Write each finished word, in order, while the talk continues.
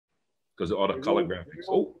because of all the There you color go. There you graphics.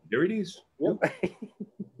 go. Oh, there it is. Yep.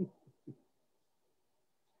 Yep.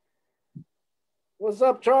 What's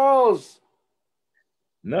up, Charles?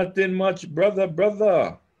 Nothing much, brother,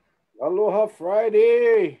 brother. Aloha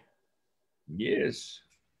Friday. Yes.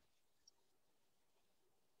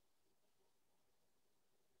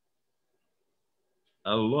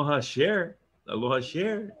 Aloha share. Aloha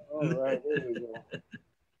share. All right, there we go.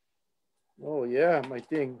 Oh yeah, my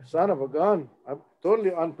thing. Son of a gun. I'm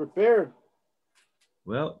totally unprepared.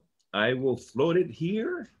 Well, I will float it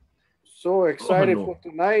here. So Aloha excited no. for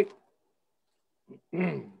tonight.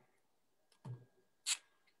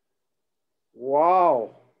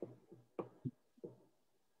 Wow.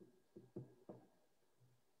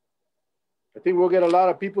 I think we'll get a lot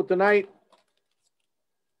of people tonight.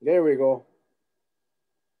 There we go.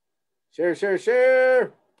 Share, share,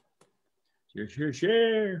 share. Share, share,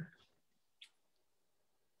 share.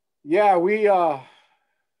 Yeah, we Dr.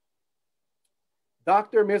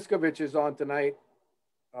 Miscovich is on tonight.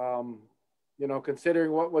 Um,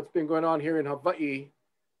 considering what's been going on here in Hawaii,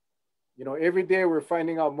 every day we're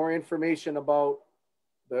finding out more information about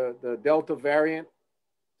the Delta variant.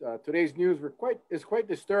 Today's news is quite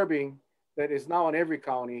disturbing that is now in every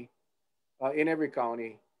county,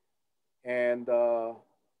 and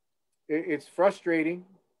it's frustrating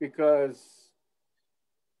because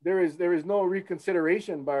there is no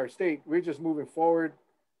reconsideration by our state. We're just moving forward.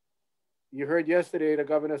 You heard yesterday the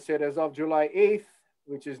governor said as of July 8th,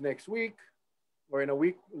 which is next week, or in a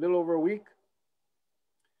week, a little over a week,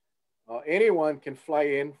 anyone can fly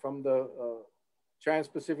in from the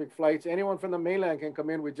trans-Pacific flights. Anyone from the mainland can come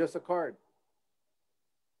in with just a card.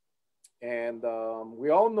 And we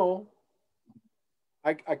all know,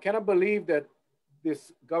 I cannot believe that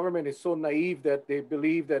this government is so naive that they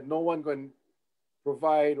believe that no one can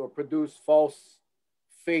provide or produce false,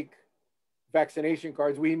 fake vaccination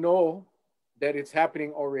cards. We know that it's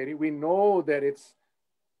happening already. We know that it's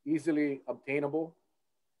easily obtainable.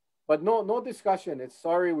 But no discussion. It's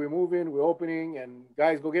sorry, we're moving, we're opening, and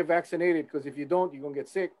guys, go get vaccinated because if you don't, you're gonna get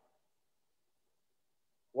sick.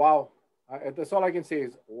 Wow. That's all I can say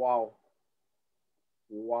is wow.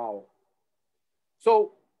 Wow.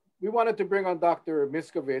 So we wanted to bring on Dr.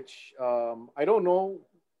 Miscovich. I don't know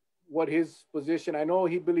what his position. I know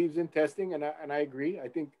he believes in testing, and I agree. I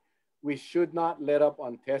think we should not let up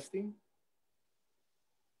on testing.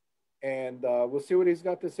 And we'll see what he's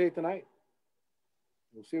got to say tonight.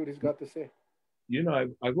 We'll see what he's got to say.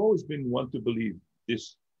 I've always been one to believe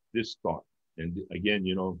this thought. And again,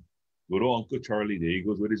 go to Uncle Charlie. There he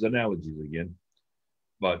goes with his analogies again.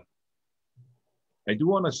 But I do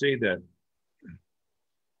want to say that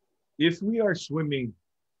if we are swimming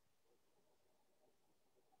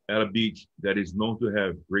at a beach that is known to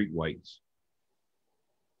have great whites,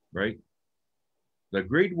 right? The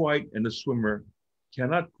great white and the swimmer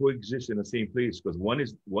cannot coexist in the same place because one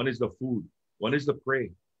is the food, one is the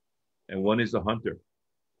prey, and one is the hunter,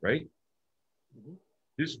 right? Mhm.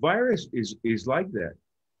 This virus is like that.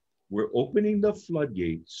 We're opening the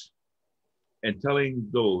floodgates and telling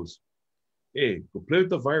those, hey, go play with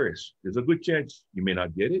the virus. There's a good chance you may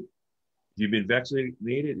not get it. If you've been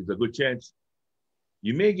vaccinated, there's a good chance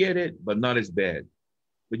you may get it, but not as bad.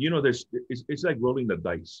 But it's like rolling the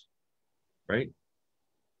dice, right?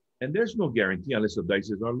 And there's no guarantee unless the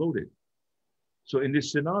dice are loaded. So in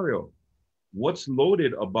this scenario, what's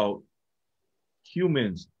loaded about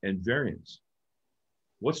humans and variants?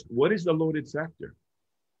 What is the loaded factor?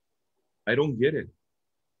 I don't get it.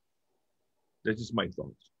 That's just my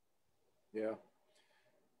thoughts. Yeah.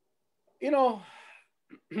 You know,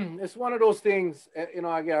 it's one of those things. Again,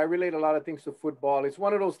 I relate a lot of things to football. It's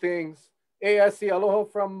one of those things. Hey, Essie, aloha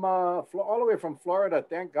from all the way from Florida.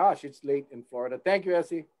 Thank gosh, it's late in Florida. Thank you,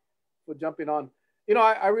 Essie, for jumping on.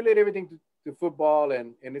 I relate everything to football,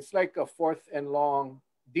 and it's like a fourth and long,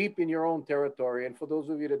 deep in your own territory. And for those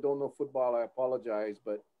of you that don't know football, I apologize,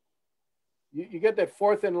 but you get that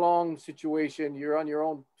fourth and long situation. You're on your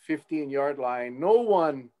own 15-yard line. No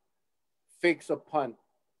one fakes a punt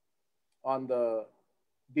on the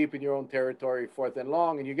deep in your own territory, fourth and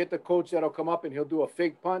long, and you get the coach that'll come up and he'll do a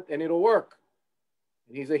fake punt and it'll work.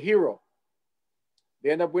 And he's a hero.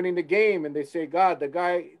 They end up winning the game and they say, God, the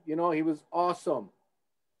guy, he was awesome.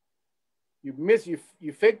 You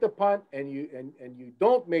fake the punt and you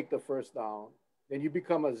don't make the first down, then you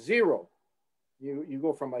become a zero. You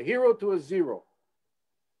go from a hero to a zero.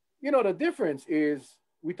 The difference is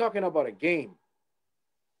we're talking about a game.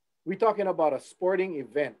 We're talking about a sporting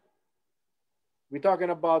event. We're talking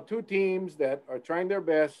about two teams that are trying their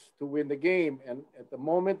best to win the game. And at the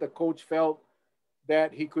moment, the coach felt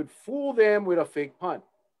that he could fool them with a fake punt.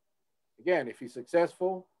 Again, if he's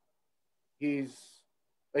successful, he's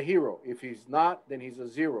a hero. If he's not, then he's a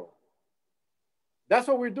zero. That's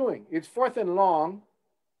what we're doing. It's fourth and long.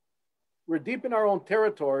 We're deep in our own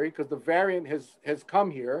territory because the variant has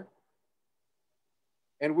come here,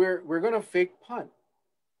 and we're going to fake punt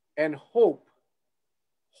and hope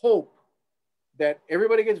that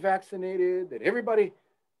everybody gets vaccinated, that everybody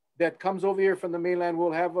that comes over here from the mainland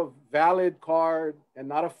will have a valid card and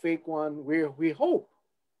not a fake one. We hope.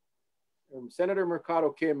 Senator Mercado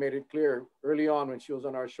Kim made it clear early on when she was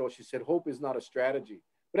on our show. She said, hope is not a strategy.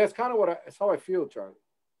 But that's kind of that's how I feel, Charlie.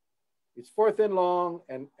 It's fourth and long,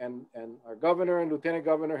 and our governor and lieutenant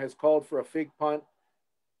governor has called for a fake punt,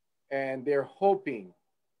 and they're hoping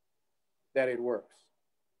that it works.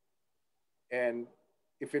 And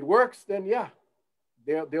if it works, then yeah,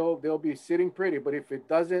 they'll be sitting pretty. But if it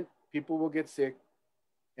doesn't, people will get sick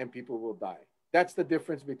and people will die. That's the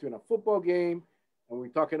difference between a football game and we're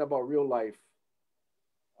talking about real life.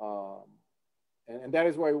 And that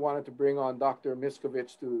is why we wanted to bring on Dr.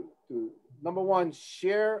 Miscovich to number one,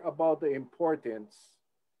 share about the importance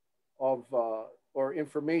of or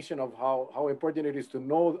information of how important it is to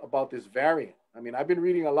know about this variant. I mean, I've been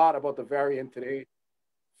reading a lot about the variant today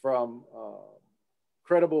from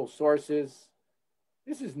credible sources.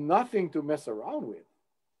 This is nothing to mess around with.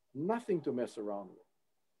 Nothing to mess around with.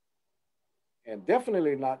 And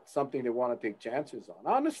definitely not something they want to take chances on.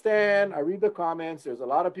 I understand. I read the comments. There's a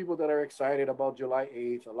lot of people that are excited about July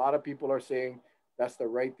 8th. A lot of people are saying that's the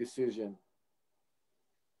right decision.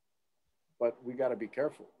 But we got to be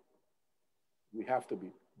careful. We have to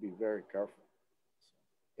be very careful.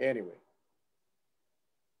 Anyway.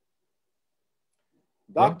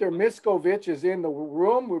 Dr. Miscovich is in the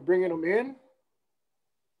room. We're bringing him in.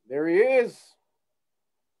 There he is.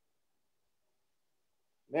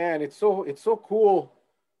 Man, it's so cool,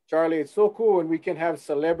 Charlie. It's so cool when we can have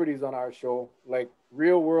celebrities on our show, like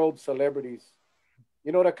real world celebrities.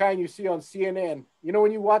 You know, the kind you see on CNN. You know,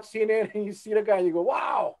 when you watch CNN and you see the guy and you go,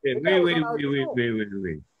 wow. Hey, wait.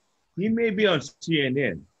 He may be on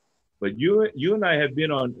CNN, but you and I have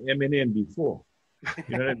been on MNN before.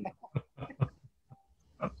 You know what I mean?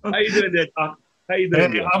 How you doing there, Doc? How you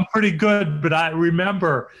doing? Hey, I'm pretty good, but I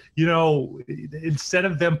remember, you know, instead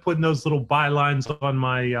of them putting those little bylines on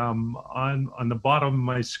my on the bottom of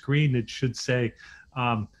my screen, it should say,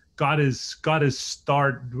 "God is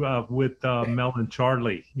start with Mel and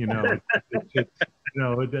Charlie." You know,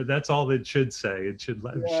 that's all it should say. It should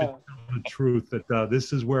tell the truth that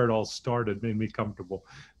this is where it all started. Made me comfortable.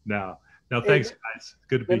 Now, thanks, guys.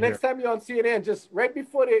 Good to be here. The next time you're on CNN, just right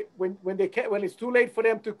before when it's too late for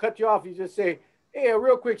them to cut you off, you just say, hey, a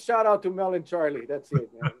real quick shout out to Mel and Charlie. That's it,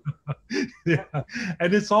 man. Yeah.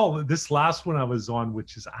 And it's all this last one I was on,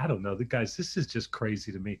 which is, I don't know, the guys, this is just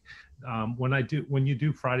crazy to me. When you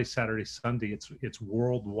do Friday, Saturday, Sunday, it's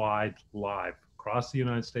worldwide live across the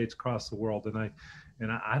United States, across the world. And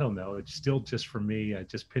I don't know, it's still just for me, I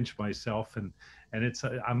just pinch myself and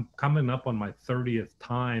I'm coming up on my 30th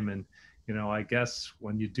time. And, you know, I guess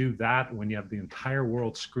when you do that, when you have the entire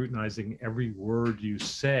world scrutinizing every word you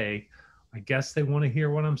say, I guess they want to hear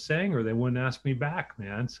what I'm saying, or they wouldn't ask me back,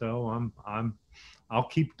 man. So I'll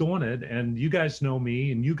keep doing it. And you guys know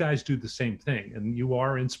me, and you guys do the same thing. And you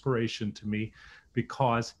are inspiration to me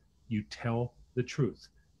because you tell the truth.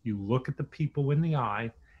 You look at the people in the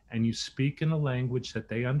eye, and you speak in a language that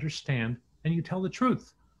they understand, and you tell the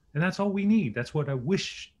truth. And that's all we need. That's what I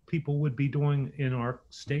wish people would be doing in our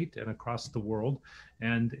state and across the world.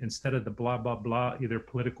 And instead of the blah, blah, blah, either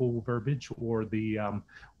political verbiage or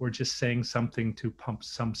or just saying something to pump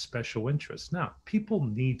some special interest. Now, people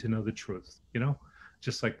need to know the truth, you know,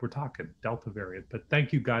 just like we're talking Delta variant. But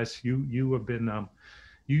thank you guys. You have been,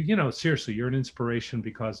 you know, seriously, you're an inspiration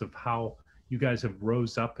because of how you guys have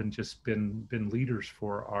rose up and just been leaders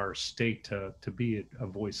for our state to be a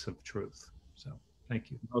voice of truth. So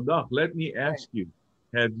thank you. Now, Doc, let me ask you,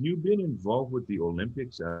 have you been involved with the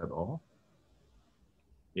Olympics at all?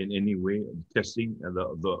 In any way, testing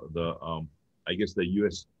I guess the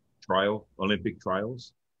U.S. Olympic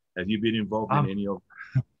trials? Have you been involved in any of?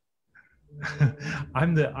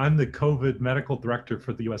 I'm the COVID medical director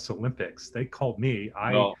for the U.S. Olympics. They called me.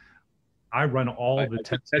 I run all the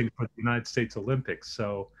testing for the United States Olympics.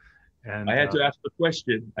 So, and I had to ask the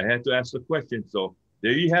question. So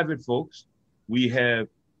there you have it, folks. We have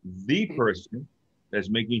the person that's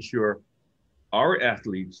making sure our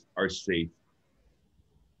athletes are safe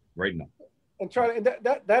right now. And Charlie,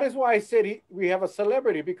 that is why I said we have a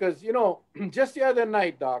celebrity, because, you know, just the other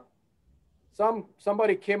night, Doc,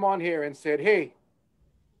 somebody came on here and said, hey,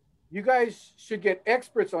 you guys should get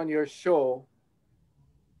experts on your show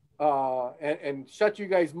and shut you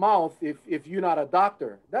guys' mouth if you're not a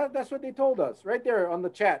doctor. That's what they told us right there on the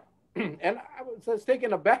chat. And I was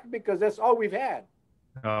taken aback because that's all we've had.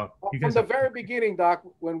 You From guys the have, very beginning, Doc,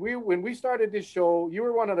 when we started this show, you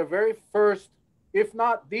were one of the very first, if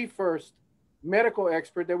not the first, medical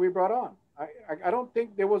expert that we brought on. I don't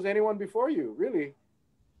think there was anyone before you, really,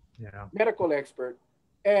 yeah. medical expert,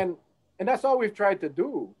 and that's all we've tried to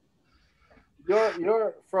do.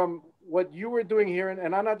 You're from what you were doing here,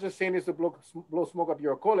 and I'm not just saying this to blow smoke up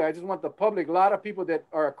your cola. I just want the public, a lot of people that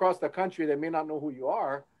are across the country that may not know who you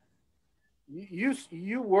are.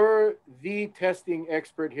 You were the testing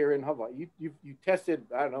expert here in Hawaii. You tested,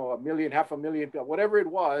 I don't know, a million, half a million people, whatever it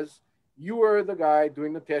was. You were the guy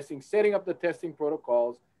doing the testing, setting up the testing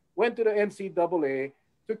protocols. Went to the NCAA,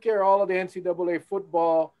 took care of all of the NCAA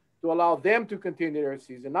football to allow them to continue their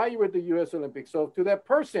season. Now you're at the U.S. Olympics. So to that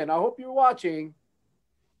person, I hope you're watching.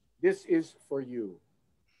 This is for you.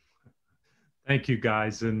 Thank you,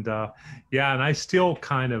 guys. And yeah, and I still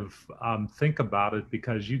kind of think about it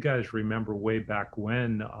because you guys remember way back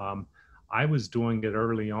when I was doing it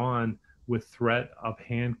early on with threat of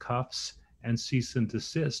handcuffs and cease and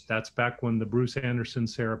desist. That's back when the Bruce Anderson,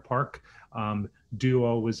 Sarah Park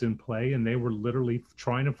duo was in play, and they were literally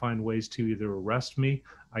trying to find ways to either arrest me.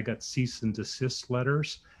 I got cease and desist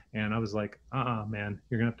letters. And I was like, man,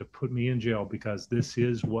 you're gonna have to put me in jail because this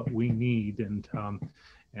is what we need. And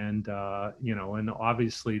you know, and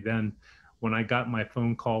obviously then when I got my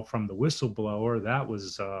phone call from the whistleblower, that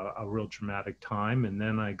was a real traumatic time. And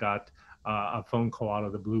then I got a phone call out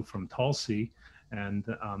of the blue from Tulsi, and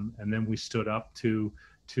then we stood up to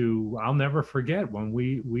I'll never forget when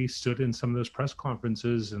we stood in some of those press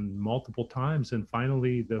conferences and multiple times, and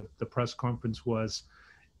finally the press conference was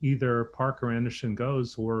either Park or Anderson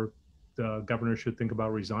goes, or the governor should think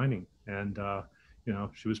about resigning. And you know,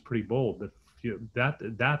 she was pretty bold.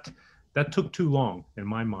 That took too long in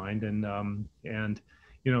my mind. And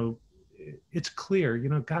you know, it's clear, you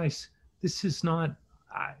know, guys, this is not.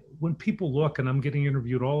 When people look, and I'm getting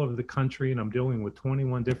interviewed all over the country, and I'm dealing with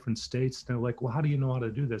 21 different states, they're like, "Well, how do you know how to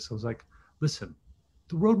do this?" I was like, "Listen,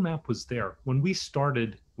 the roadmap was there when we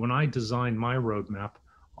started. When I designed my roadmap,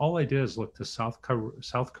 all I did is look to South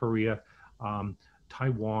Korea,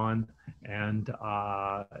 Taiwan, and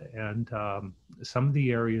some of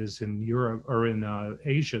the areas in Europe or in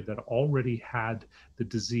Asia that already had the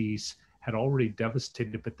disease, had already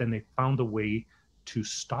devastated, but then they found a way to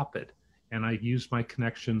stop it. And I used my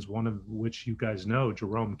connections, one of which you guys know,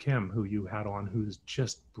 Jerome Kim, who you had on, who's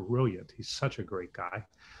just brilliant. He's such a great guy.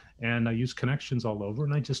 And I used connections all over,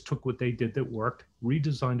 and I just took what they did that worked,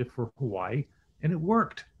 redesigned it for Hawaii, and it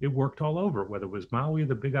worked. It worked all over, whether it was Maui,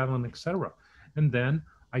 the Big Island, etc. And then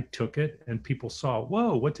I took it, and people saw,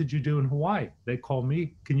 whoa, what did you do in Hawaii? They called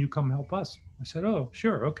me, can you come help us? I said, oh,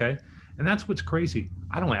 sure, okay. And that's what's crazy.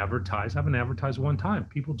 I don't advertise. I haven't advertised one time.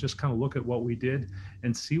 People just kind of look at what we did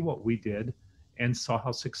and see what we did and saw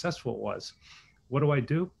how successful it was. What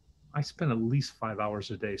do? I spend at least 5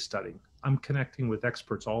 hours a day studying. I'm connecting with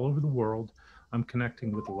experts all over the world. I'm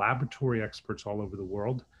connecting with laboratory experts all over the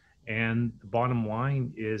world. And the bottom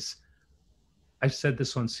line is, I've said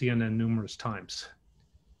this on CNN numerous times.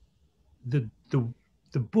 The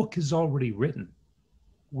book is already written.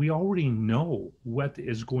 We already know what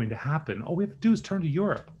is going to happen. All we have to do is turn to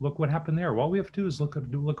Europe. Look what happened there. All we have to do is look at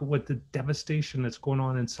what the devastation that's going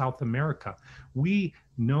on in South America. We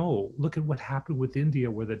know, look at what happened with India,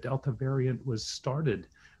 where the Delta variant was started.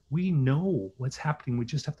 We know what's happening. We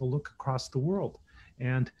just have to look across the world,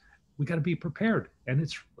 and we got to be prepared. And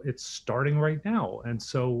it's starting right now. And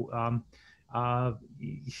so,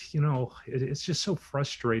 you know, it's just so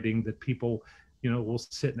frustrating that people, you know, will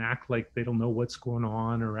sit and act like they don't know what's going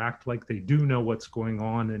on, or act like they do know what's going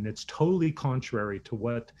on. And it's totally contrary to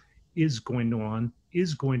what is going on,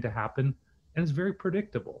 is going to happen. And it's very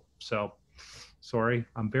predictable. So sorry,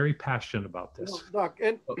 I'm very passionate about this. Doc,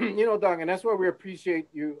 and you know, Doc, and that's why we appreciate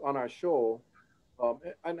you on our show.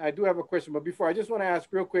 And I do have a question, but before, I just want to ask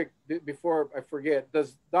real quick before I forget,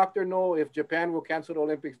 does Doctor know if Japan will cancel the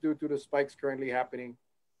Olympics due to the spikes currently happening?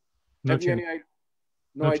 No Have you chance. any idea?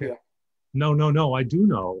 No idea. No, I do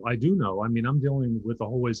know. I mean, I'm dealing with the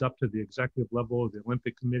whole ways up to the executive level of the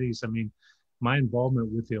Olympic committees. I mean, my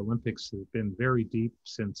involvement with the Olympics has been very deep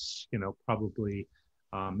since, you know, probably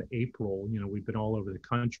April. You know, we've been all over the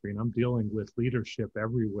country, and I'm dealing with leadership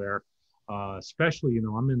everywhere. Especially, you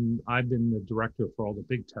know, I've been the director for all the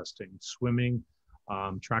big testing, swimming,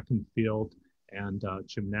 track and field, and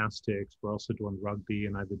gymnastics. We're also doing rugby,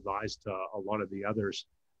 and I've advised a lot of the others.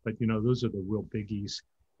 But, you know, those are the real biggies.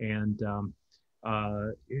 And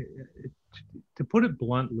to put it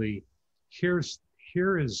bluntly, here's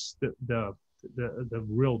here is the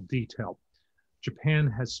real detail. Japan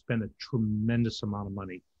has spent a tremendous amount of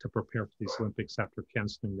money to prepare for these Olympics after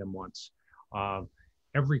canceling them once. Uh,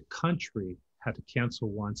 every country had to cancel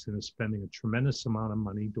once and is spending a tremendous amount of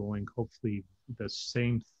money doing hopefully the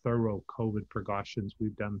same thorough COVID precautions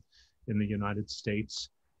we've done in the United States.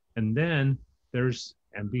 And then there's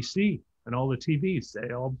NBC and all the TVs.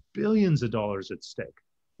 They all billions of dollars at stake.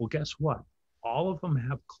 Well, guess what? All of them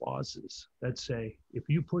have clauses that say, if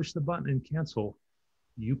you push the button and cancel,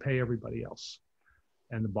 you pay everybody else.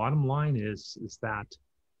 And the bottom line is that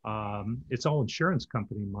it's all insurance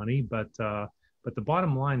company money, but the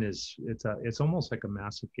bottom line is it's almost like a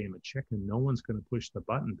massive game of chicken. No one's going to push the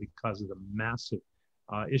button because of the massive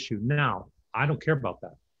issue. Now, I don't care about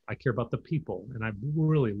that. I care about the people, and I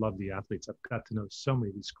really love the athletes. I've got to know so many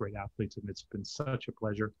of these great athletes, and it's been such a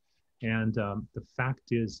pleasure. And the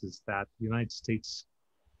fact is that the United States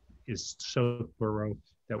is so thorough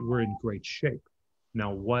that we're in great shape.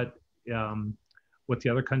 Now, what the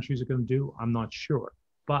other countries are going to do, I'm not sure.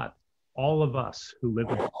 But all of us who live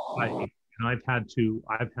in Hawaii, and I've had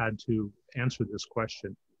to answer this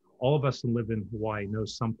question. All of us who live in Hawaii know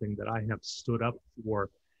something that I have stood up for,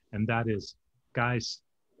 and that is, guys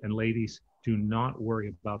and ladies, do not worry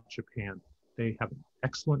about Japan. They have an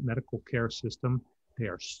excellent medical care system. They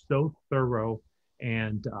are so thorough,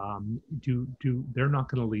 and they're not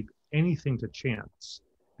going to leave anything to chance.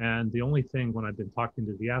 And the only thing, when I've been talking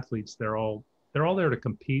to the athletes, they're all there to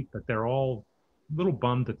compete, but they're all a little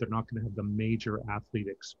bummed that they're not going to have the major athlete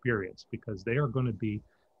experience, because they are going to be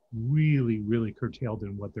really, really curtailed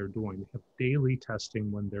in what they're doing. They have daily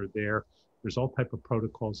testing when they're there. There's all type of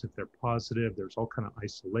protocols if they're positive. There's all kind of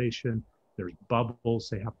isolation. There's bubbles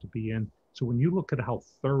they have to be in. So when you look at how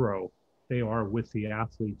thorough they are with the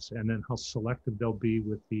athletes, and then how selective they'll be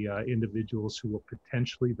with the individuals who will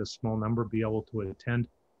potentially, the small number, be able to attend,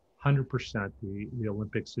 100% the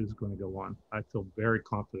Olympics is going to go on. I feel very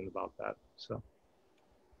confident about that. So,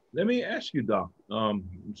 let me ask you, Doc,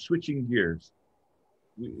 switching gears,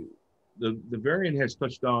 the variant has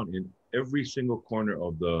touched down in every single corner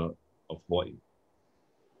of Hawaii.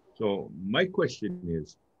 So my question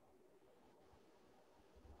is,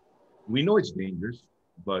 we know it's dangerous,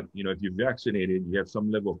 but if you're vaccinated, you have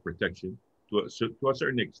some level of protection to a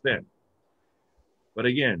certain extent. But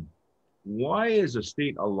again, why is the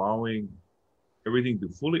state allowing everything to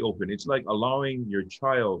fully open? It's like allowing your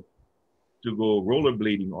child to go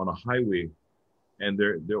rollerblading on a highway, and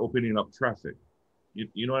they're opening up traffic.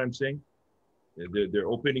 You know what I'm saying? They're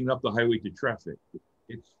opening up the highway to traffic.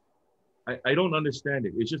 I don't understand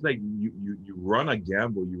it. It's just like you run a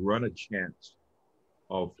gamble, you run a chance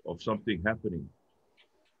of something happening.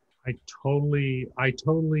 I totally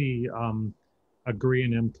agree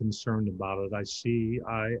and am concerned about it. I see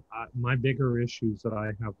my bigger issues that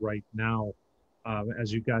I have right now,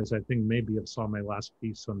 as you guys, I think, maybe have saw my last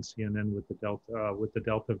piece on CNN with the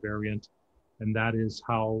Delta variant, and that is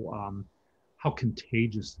how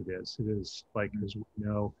contagious it is. It is, like, as we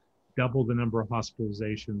know, double the number of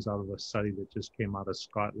hospitalizations out of a study that just came out of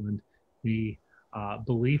Scotland. The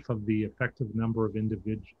belief of the effective number of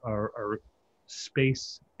individuals or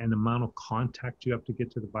space and amount of contact you have to get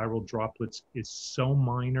to the viral droplets is so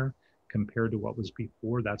minor compared to what was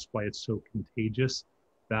before. That's why it's so contagious,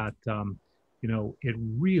 that it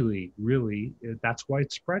really, that's why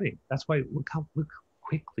it's spreading. That's why look how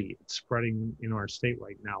quickly it's spreading in our state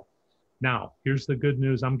right now. Now, here's the good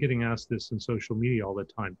news. I'm getting asked this in social media all the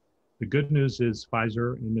time. The good news is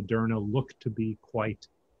Pfizer and Moderna look to be quite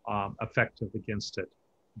effective against it.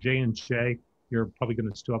 J&J, you're probably going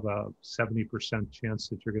to still have a 70% chance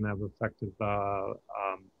that you're going to have effective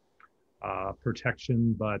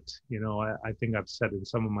protection. But, I think I've said in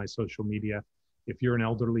some of my social media, if you're an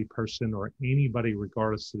elderly person or anybody,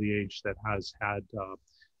 regardless of the age, that has had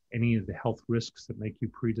any of the health risks that make you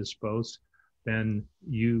predisposed, then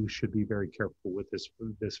you should be very careful with this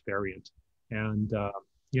variant. And,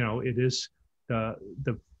 it is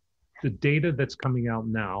the data that's coming out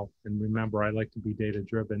now, and remember, I like to be data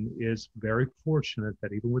driven, is very fortunate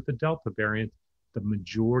that even with the Delta variant, the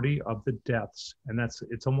majority of the deaths, and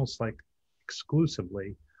it's almost like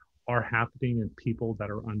exclusively, are happening in people that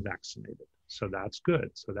are unvaccinated. So that's good.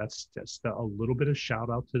 So that's just a little bit of shout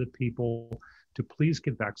out to the people to please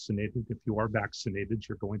get vaccinated. If you are vaccinated,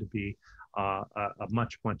 you're going to be a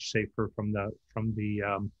much safer from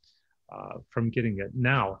getting it.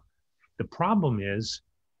 Now, the problem is,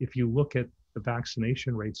 if you look at the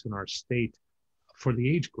vaccination rates in our state for the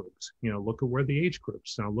age groups, look at where the age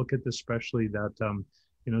groups. Now look at especially that,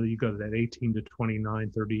 you go to that 18 to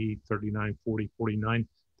 29, 30, 39, 40, 49.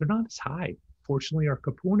 They're not as high. fortunately, our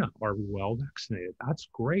kapuna are well vaccinated. That's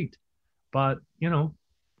great. But,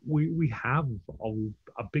 we have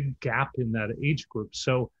a big gap in that age group.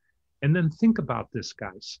 So, and then think about this,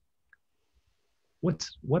 guys.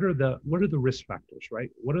 What are the risk factors, right?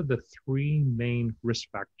 What are the three main risk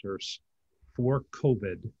factors for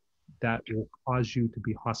COVID that will cause you to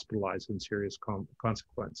be hospitalized and serious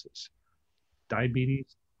consequences?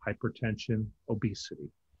 Diabetes, hypertension, obesity.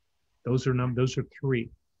 Those are three.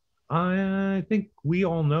 I think we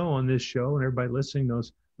all know on this show, and everybody listening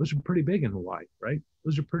knows, those are pretty big in Hawaii, right?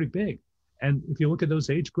 Those are pretty big. And if you look at those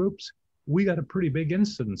age groups, we got a pretty big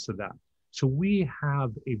incidence of that. So we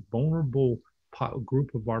have a vulnerable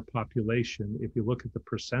group of our population. If you look at the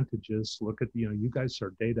percentages, look at, you guys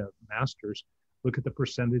are data masters, look at the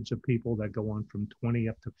percentage of people that go on from 20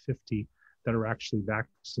 up to 50 that are actually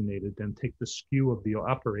vaccinated, and take the skew of the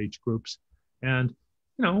upper age groups. And,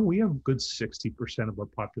 we have a good 60% of our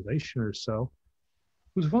population or so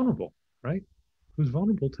who's vulnerable, right? Who's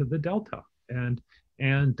vulnerable to the Delta. And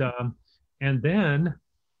then,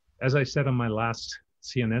 as I said on my last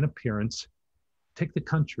CNN appearance, take the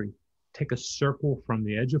country, take a circle from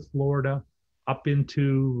the edge of Florida up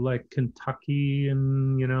into like Kentucky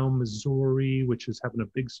and, Missouri, which is having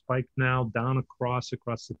a big spike now, down across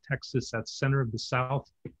the Texas, that center of the South.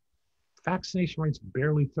 Vaccination rate's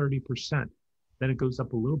barely 30%. Then it goes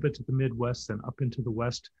up a little bit to the Midwest, then up into the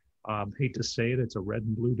West. Hate to say it, it's a red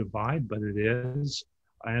and blue divide, but it is.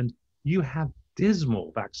 And you have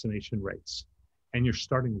dismal vaccination rates. And you're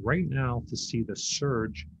starting right now to see the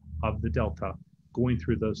surge of the Delta going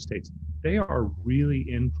through those states. They are really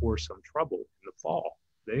in for some trouble in the fall.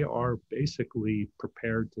 They are basically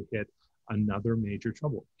prepared to hit another major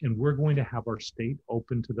trouble. And we're going to have our state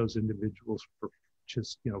open to those individuals for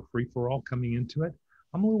just, free for all coming into it.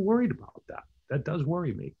 I'm a little worried about that. That does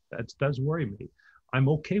worry me. I'm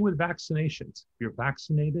okay with vaccinations. If you're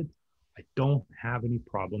vaccinated, I don't have any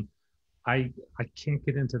problem. I can't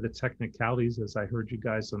get into the technicalities, as I heard you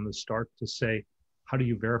guys on the start to say, how do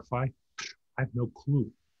you verify? I have no clue.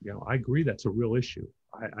 I agree that's a real issue.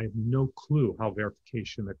 I have no clue how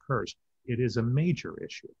verification occurs. It is a major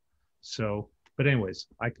issue. So, but anyways,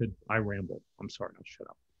 I ramble. I'm sorry, I'll shut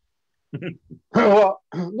up. Well,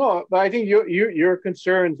 no, but I think your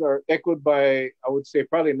concerns are echoed by, I would say,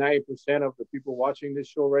 probably 90% of the people watching this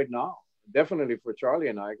show right now. Definitely for Charlie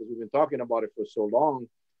and I, because we've been talking about it for so long.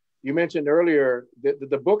 You mentioned earlier that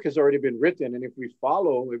the book has already been written, and if we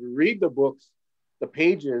read the books, the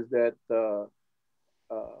pages that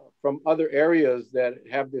from other areas that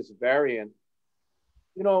have this variant,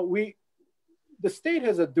 the state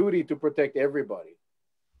has a duty to protect everybody,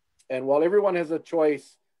 and while everyone has a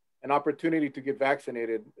choice, an opportunity to get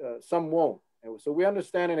vaccinated, some won't. And so we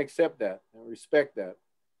understand and accept that and respect that.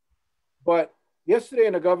 But yesterday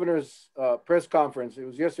in the governor's press conference,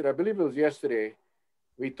 I believe it was yesterday,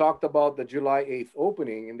 we talked about the July 8th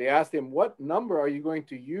opening, and they asked him, what number are you going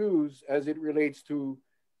to use as it relates to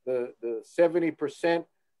the 70%,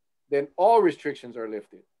 then all restrictions are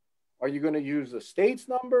lifted? Are you going to use the state's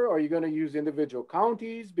number? Or are you going to use individual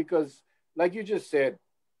counties? Because like you just said,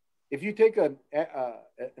 if you take an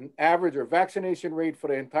average or vaccination rate for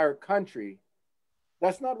the entire country,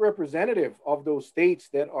 that's not representative of those states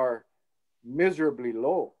that are miserably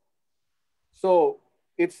low. So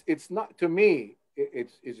it's not, to me,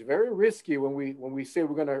 it's very risky when we say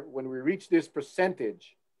when we reach this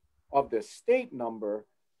percentage of the state number,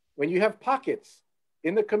 when you have pockets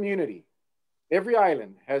in the community. Every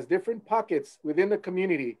island has different pockets within the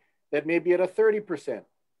community that may be at a 30%,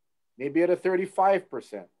 maybe at a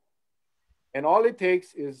 35%. And all it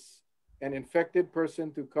takes is an infected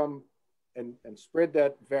person to come and spread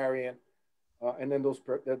that variant, and then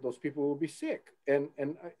those people will be sick. And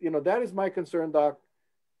that is my concern, Doc.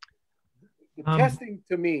 The testing,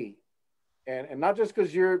 to me, and not just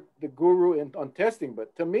because you're the guru on testing,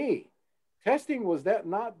 but to me, testing was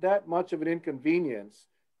not that much of an inconvenience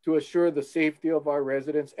to assure the safety of our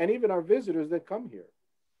residents and even our visitors that come here.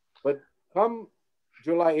 But come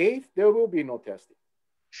July 8th, there will be no testing.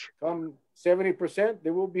 Come 70%,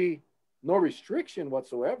 there will be no restriction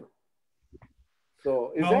whatsoever.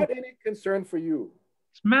 So is that any concern for you?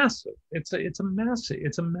 It's massive. It's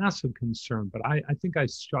a massive concern. But I think I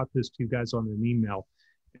shot this to you guys on an email.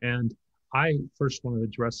 And I first want to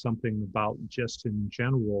address something about just in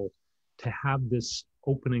general, to have this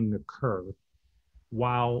opening occur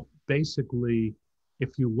while basically,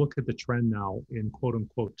 if you look at the trend now in quote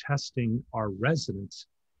unquote testing our residents,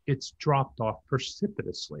 it's dropped off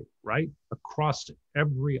precipitously, right? Across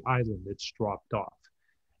every island, it's dropped off.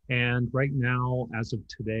 And right now, as of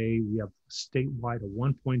today, we have statewide a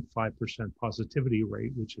 1.5% positivity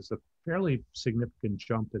rate, which is a fairly significant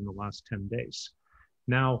jump in the last 10 days.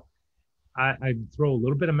 Now, I throw a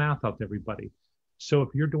little bit of math out to everybody. So if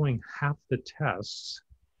you're doing half the tests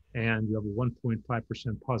and you have a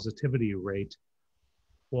 1.5% positivity rate,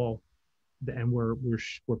 well, and we're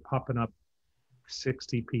popping up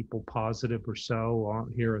 60 people positive or so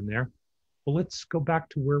here and there. Well, let's go back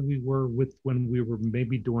to where we were with when we were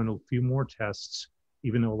maybe doing a few more tests,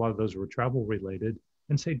 even though a lot of those were travel related,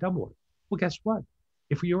 and say double it. Well, guess what?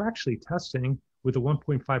 If you're actually testing with a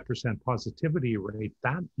 1.5% positivity rate,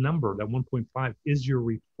 that number, that 1.5, is your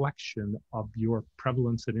reflection of your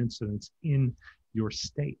prevalence and incidence in your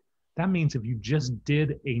state. That means if you just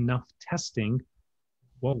did enough testing,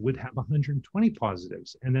 well, we'd have 120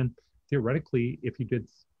 positives. And then theoretically, if you did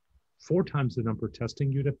 4 times the number of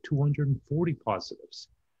testing, you'd have 240 positives.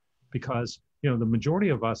 Because, the majority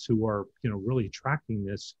of us who are, really tracking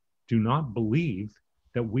this do not believe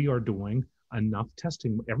that we are doing enough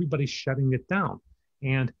testing. Everybody's shutting it down.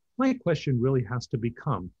 And my question really has to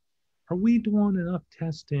become, are we doing enough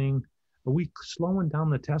testing? Are we slowing down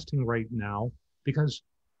the testing right now? Because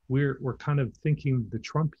we're kind of thinking the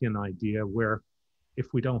Trumpian idea where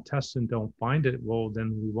if we don't test and don't find it, well,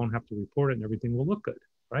 then we won't have to report it and everything will look good,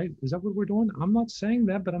 right? Is that what we're doing? I'm not saying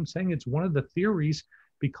that, but I'm saying it's one of the theories,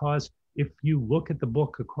 because if you look at the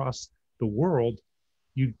book across the world,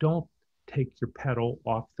 you don't take your pedal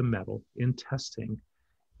off the metal in testing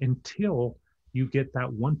until you get that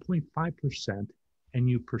 1.5% and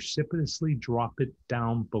you precipitously drop it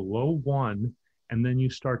down below 1, and then you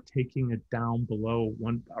start taking it down below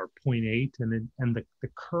 1 or 0.8, and the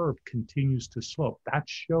curve continues to slope. That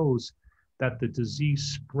shows that the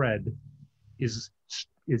disease spread is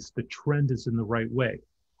the trend is in the right way.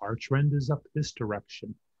 Our trend is up this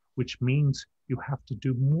direction, which means you have to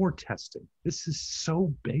do more testing. This is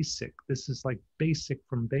so basic. This is like basic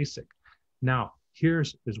from basic. Now,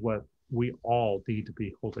 here's what we all need to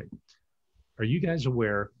be holding. Are you guys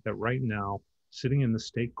aware that right now, sitting in the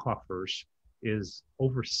state coffers is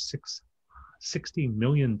over $60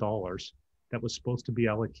 million that was supposed to be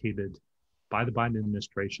allocated by the Biden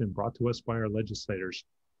administration, brought to us by our legislators,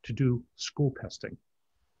 to do school testing?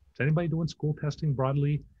 Is anybody doing school testing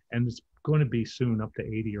broadly? And it's going to be soon up to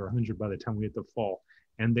 80 or 100 by the time we hit the fall.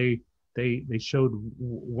 And they showed,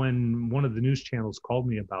 when one of the news channels called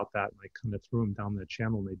me about that, and I kind of threw them down that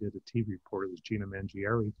channel, and they did a TV report. It was Gina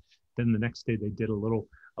Mangieri. Then the next day they did a little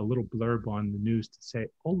blurb on the news to say,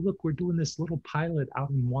 oh, look, we're doing this little pilot out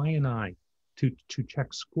in Waianae to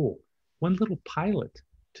check school. One little pilot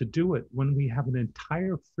to do it when we have an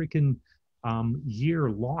entire freaking year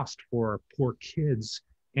lost for our poor kids.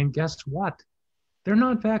 And guess what? They're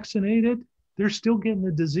not vaccinated. They're still getting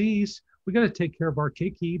the disease. We got to take care of our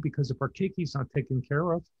keiki, because if our keiki's not taken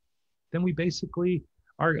care of, then we basically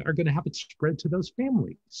are going to have it spread to those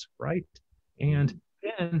families, right? And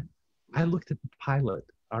then I looked at the pilot,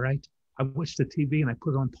 all right? I watched the TV and I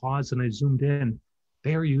put it on pause and I zoomed in.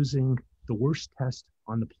 They're using the worst test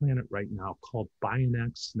on the planet right now called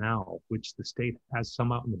Bionax Now, which the state has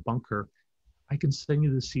some out in the bunker. I can send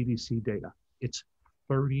you the CDC data. It's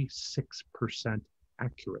 36%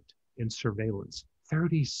 accurate in surveillance.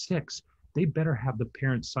 36. They better have the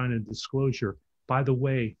parents sign a disclosure. By the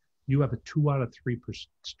way, you have a 2 out of 3%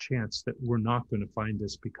 chance that we're not going to find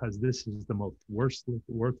this, because this is the most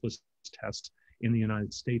worthless test in the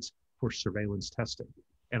United States for surveillance testing.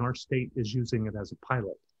 And our state is using it as a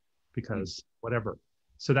pilot because whatever.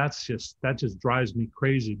 So that just drives me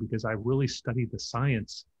crazy, because I really studied the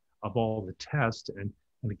science of all the tests. And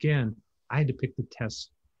again, I had to pick the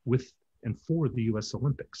tests with and for the US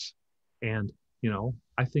Olympics. And,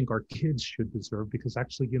 I think our kids should deserve, because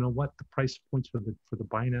actually, you know what? The price points for the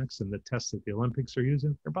Binax and the tests that the Olympics are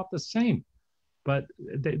using are about the same, but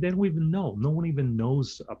they don't even know. No one even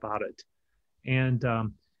knows about it. And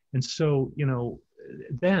so,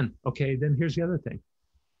 then here's the other thing.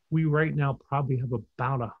 We right now probably have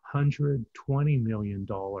about $120 million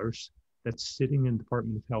that's sitting in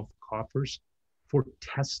Department of Health coffers for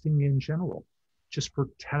testing in general, just for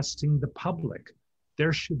testing the public.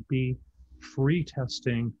 There should be free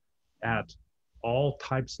testing at all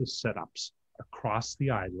types of setups across the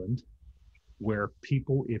island, where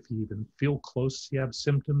people, if you even feel close, you have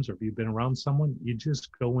symptoms, or if you've been around someone, you just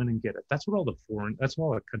go in and get it. That's what all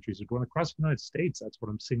the countries are doing across the United States. That's what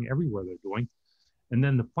I'm seeing everywhere they're doing. And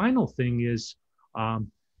then the final thing is,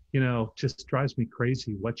 just drives me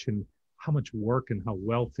crazy watching how much work and how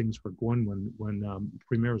well things were going when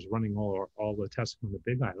Premier was running all the testing on the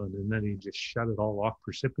Big Island, and then he just shut it all off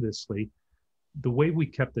precipitously. The way we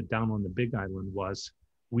kept it down on the Big Island was,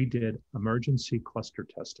 we did emergency cluster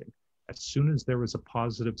testing. As soon as there was a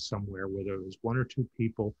positive somewhere, whether it was 1 or 2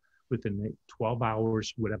 people, within 12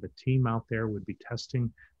 hours, would have a team out there, would be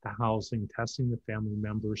testing the housing, testing the family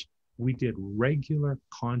members. We did regular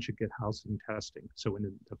conjugate housing testing. So in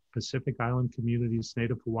the Pacific Island communities,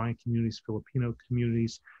 Native Hawaiian communities, Filipino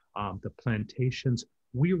communities, the plantations,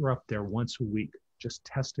 we were up there once a week, just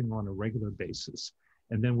testing on a regular basis.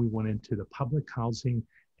 And then we went into the public housing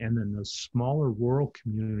and then those smaller rural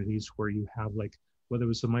communities where you have like, whether it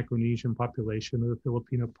was the Micronesian population or the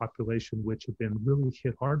Filipino population, which have been really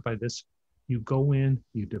hit hard by this, you go in,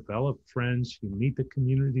 you develop friends, you meet the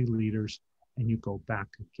community leaders, and you go back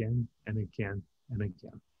again and again and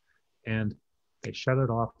again. And they shut it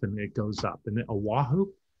off and it goes up. And Oahu,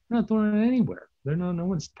 they're not doing it anywhere. No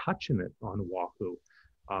one's touching it on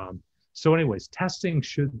Oahu. So anyways, testing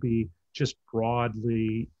should be just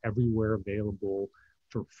broadly everywhere available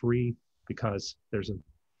for free because there's a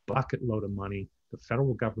bucket load of money the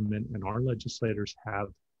federal government and our legislators have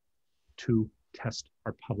to test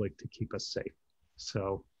our public to keep us safe.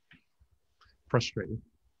 So frustrating.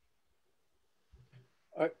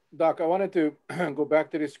 Doc, I wanted to go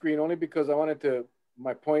back to the screen only because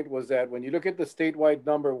my point was that when you look at the statewide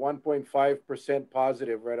number, 1.5%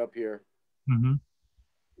 positive right up here,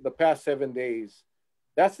 the past 7 days,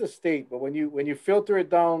 that's the state. But when you filter it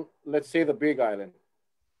down, let's say the Big Island,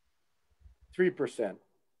 3%.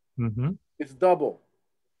 It's double.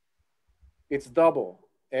 It's double.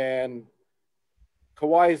 And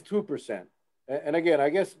Kauai is 2%. And again, I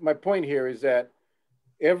guess my point here is that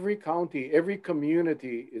every county, every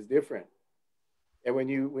community is different. And when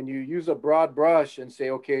you use a broad brush and say,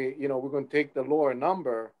 okay, we're going to take the lower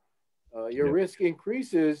number, your risk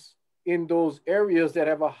increases in those areas that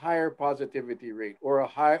have a higher positivity rate or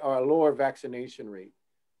a lower vaccination rate.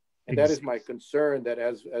 And that is my concern, that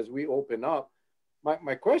as we open up,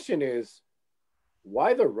 my question is,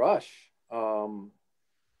 why the rush?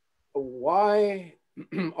 Why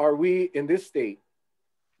are we in this state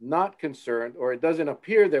not concerned, or it doesn't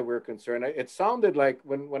appear that we're concerned? It sounded like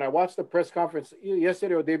when I watched the press conference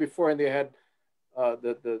yesterday or the day before, and they had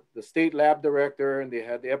the state lab director and they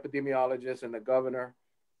had the epidemiologist and the governor,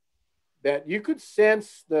 that you could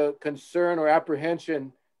sense the concern or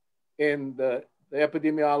apprehension in the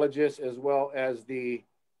epidemiologist as well as the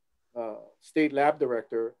state lab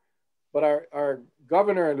director. But our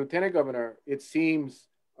governor and lieutenant governor, it seems,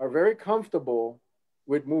 are very comfortable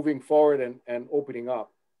with moving forward and opening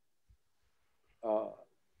up.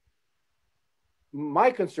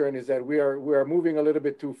 My concern is that we are moving a little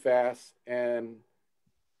bit too fast, and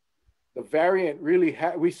the variant really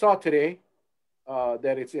we saw today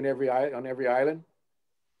that it's on every island.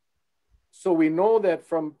 So we know that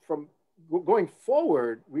from going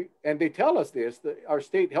forward, and they tell us this, our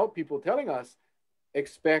state health people telling us,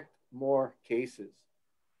 expect more cases.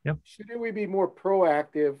 Yep. Shouldn't we be more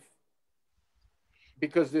proactive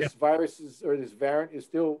because this virus this variant is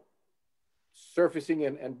still surfacing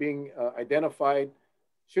and being identified?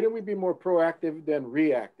 Shouldn't we be more proactive than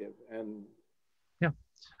reactive? And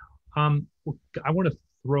I want to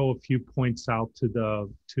throw a few points out to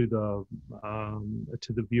the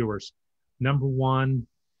viewers. Number one,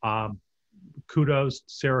 kudos to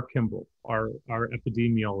Sarah Kimball, our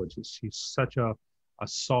epidemiologist. She's such a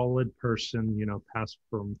solid person, past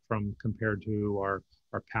from compared to our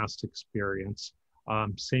past experience.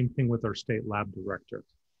 Same thing with our state lab director.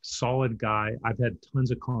 Solid guy. I've had tons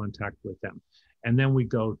of contact with them. And then we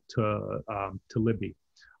go to Libby.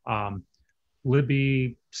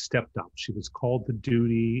 Libby stepped up. She was called to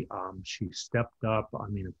duty. She stepped up. I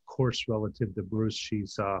mean, of course, relative to Bruce, she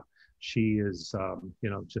is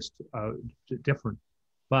just different.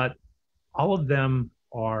 But all of them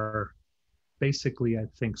are basically, I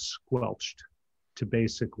think, squelched to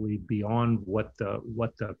basically beyond what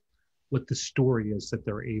the story is that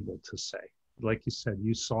they're able to say. Like you said,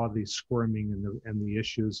 you saw the squirming and the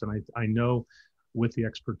issues, and I know with the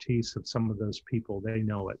expertise of some of those people, they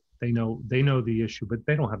know it. They know the issue, but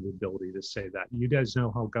they don't have the ability to say that. You guys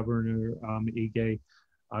know how Governor Ige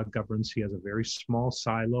governs. He has a very small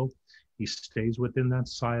silo. He stays within that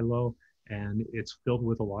silo, and it's filled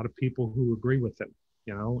with a lot of people who agree with him.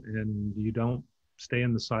 And you don't stay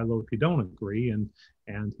in the silo if you don't agree.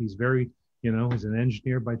 And he's very, he's an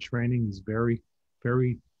engineer by training. He's very,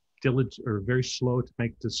 very diligent, or very slow to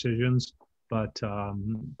make decisions. But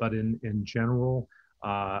in general,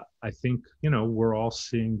 I think, we're all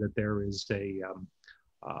seeing that there is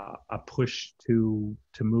a push to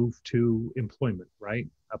move to employment, right?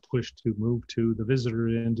 A push to move to the visitor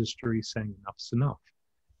industry, saying enough's enough.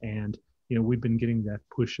 And, we've been getting that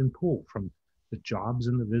push and pull from the jobs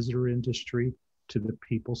in the visitor industry to the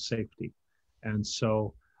people's safety. And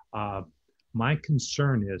so my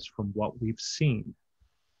concern is, from what we've seen,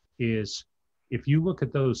 is if you look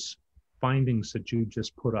at those findings that you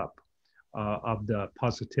just put up of the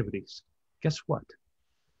positivities, guess what?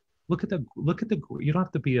 Look at the, you don't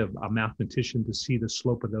have to be a mathematician to see the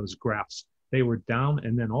slope of those graphs. They were down,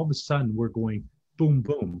 and then all of a sudden we're going boom,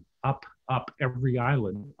 boom, up, up, every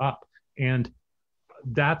island up. And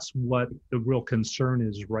that's what the real concern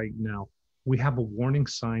is right now. We have a warning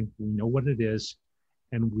sign. We know what it is,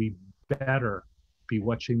 and we better be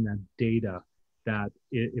watching that data. That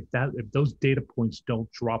if those data points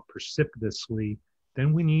don't drop precipitously,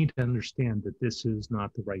 then we need to understand that this is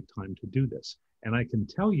not the right time to do this. And I can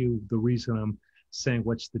tell you the reason I'm saying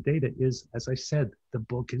watch the data is, as I said, the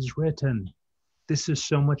book is written. This is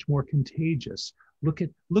so much more contagious. Look at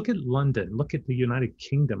London. Look at the United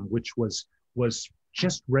Kingdom, which was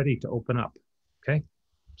just ready to open up. Okay,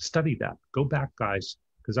 study that. Go back, guys,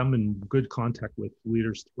 because I'm in good contact with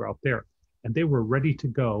leaders throughout there, and they were ready to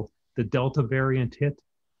go. The Delta variant hit.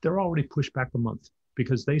 They're already pushed back a month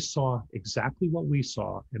because they saw exactly what we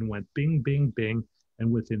saw and went bing, bing, bing. And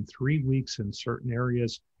within 3 weeks in certain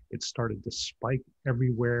areas, it started to spike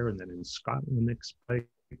everywhere. And then in Scotland, it spiked,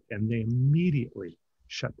 and they immediately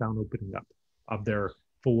shut down opening up of their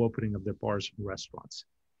full opening of their bars and restaurants.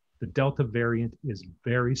 The Delta variant is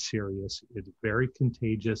very serious. It's very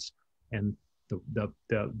contagious. And the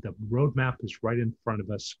roadmap is right in front of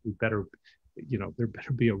us. We better, there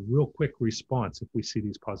better be a real quick response if we see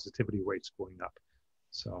these positivity rates going up.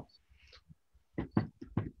 So.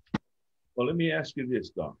 Well, let me ask you this,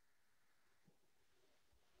 Doc.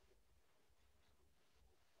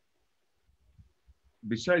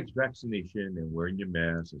 Besides vaccination and wearing your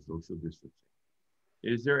mask and social distancing,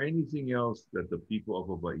 is there anything else that the people of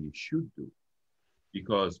Hawaii should do?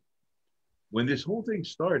 Because when this whole thing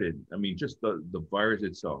started, I mean, just the virus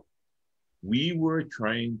itself, we were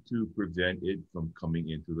trying to prevent it from coming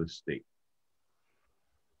into the state.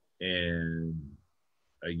 And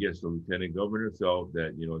I guess the lieutenant governor felt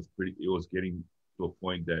that, it was getting to a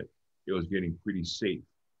point that it was getting pretty safe,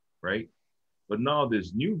 right? But now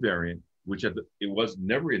this new variant, which it was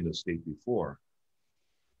never in the state before,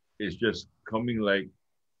 is just coming like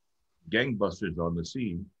gangbusters on the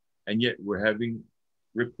scene. And yet we're having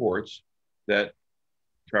reports that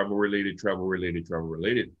travel related.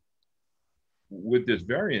 With this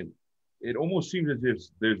variant, it almost seems as if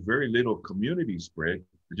there's very little community spread,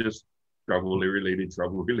 just travel related.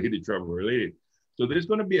 So there's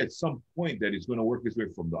going to be at some point that it's going to work its way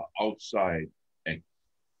from the outside and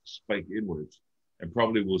spike inwards. And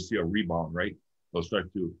probably we'll see a rebound, right? They'll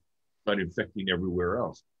start infecting everywhere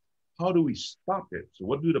else. How do we stop it? So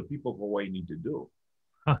what do the people of Hawaii need to do?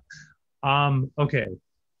 Okay.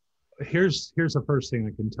 Here's the first thing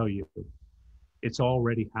I can tell you. It's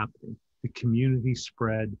already happening. The community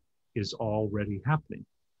spread is already happening,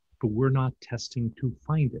 but we're not testing to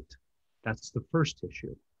find it. That's the first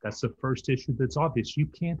issue. That's the first issue that's obvious. You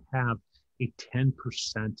can't have a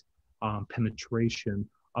 10% penetration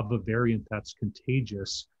of a variant that's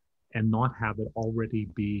contagious and not have it already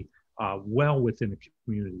be well within a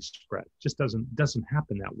community spread. Just doesn't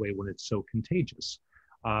happen that way when it's so contagious.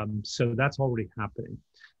 So that's already happening.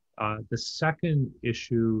 The second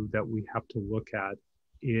issue that we have to look at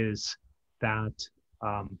is that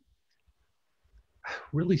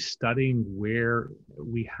really studying where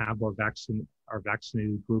we have our vaccinated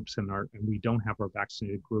groups and we don't have our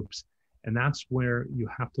vaccinated groups. And that's where you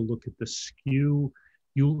have to look at the skew.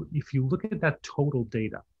 If you look at that total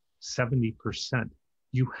data, 70%,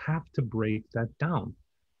 you have to break that down.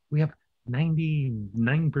 We have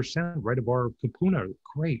 99% right of our kupuna,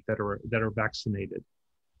 great, that are vaccinated.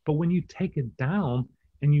 But when you take it down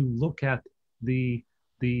and you look at the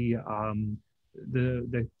keiki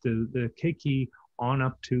on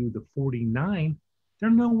up to the 49, they're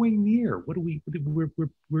no way near. We're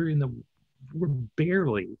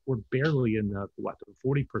barely in the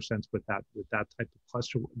 40% with that type of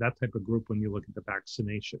cluster, that type of group when you look at the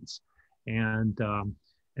vaccinations, and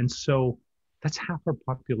so that's half our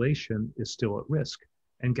population is still at risk.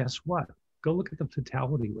 And guess what? Go look at the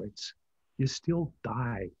fatality rates. You still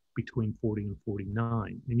die between 40 and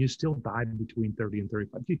 49, and you still die between 30 and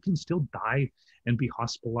 35. You can still die and be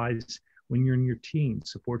hospitalized when you're in your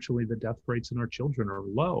teens. Fortunately, the death rates in our children are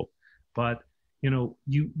low, but you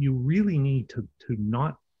really need to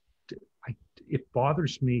not. It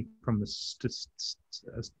bothers me from the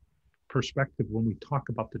perspective when we talk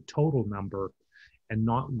about the total number and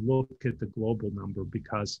not look at the global number,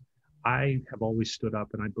 because I have always stood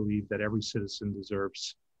up and I believe that every citizen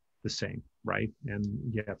deserves the same, right? And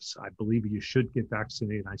yes, I believe you should get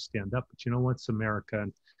vaccinated. I stand up, but you know what's America?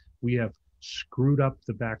 And we have screwed up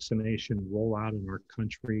the vaccination rollout in our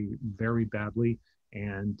country very badly.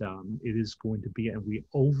 And it is going to be, and we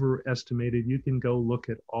overestimated. You can go look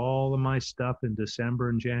at all of my stuff in December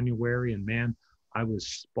and January, and man, I was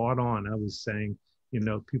spot on. I was saying,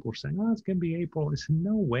 people were saying, oh, it's going to be April. I said,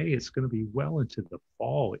 no way. It's going to be well into the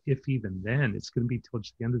fall, if even then. It's going to be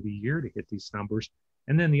towards the end of the year to hit these numbers.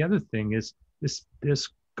 And then the other thing is this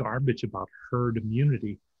garbage about herd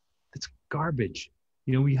immunity. It's garbage.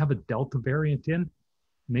 We have a Delta variant in,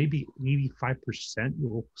 maybe 85%,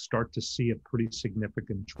 you'll start to see a pretty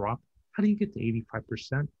significant drop. How do you get to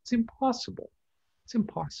 85%? It's impossible. It's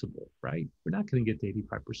impossible, right? We're not going to get to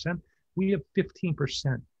 85%. We have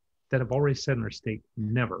 15% that have already said in our state,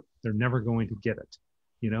 never. They're never going to get it.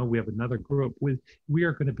 We have another group. We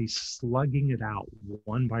are going to be slugging it out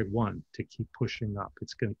one by one to keep pushing up.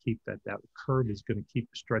 It's going to keep that curve is going to keep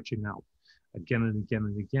stretching out again and again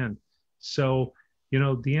and again. So,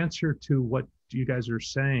 the answer to what you guys are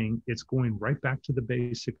saying, it's going right back to the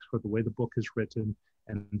basics for the way the book is written.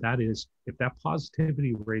 And that is, if that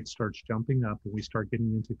positivity rate starts jumping up and we start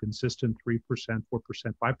getting into consistent 3%, 4%,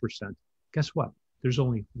 5%, guess what? There's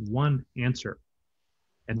only one answer.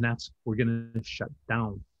 And that's, we're going to shut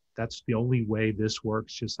down. That's the only way this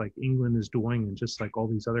works, just like England is doing and just like all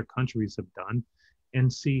these other countries have done.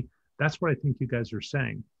 And see, that's what I think you guys are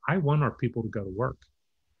saying. I want our people to go to work.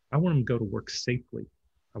 I want them to go to work safely.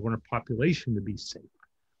 I want our population to be safe,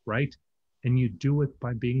 right? And you do it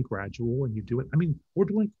by being gradual, and you do it. I mean, we're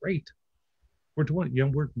doing great. We're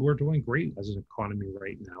doing great as an economy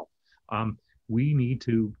right now. We need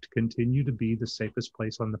to continue to be the safest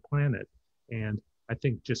place on the planet. And I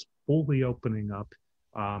think just fully opening up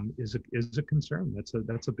is a concern.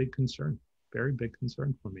 That's a big concern, very big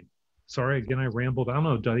concern for me. Sorry, again, I rambled. I don't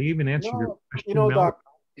know. Did I even answer your question, Mel?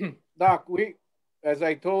 Doc, as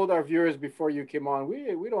I told our viewers before you came on,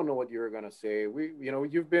 we don't know what you're going to say.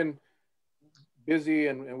 You've been busy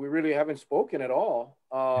and we really haven't spoken at all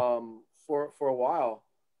for a while.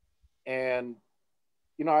 And,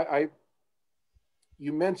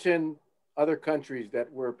 you mentioned other countries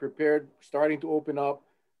that were prepared, starting to open up.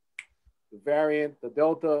 The variant, the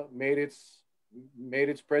Delta, made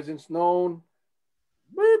its presence known.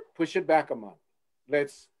 Push it back a month.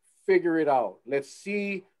 Let's figure it out. Let's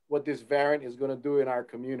see what this variant is going to do in our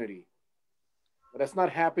community. But that's not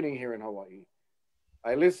happening here in Hawaii.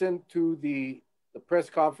 I listened to the press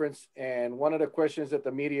conference, and one of the questions that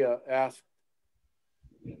the media asked,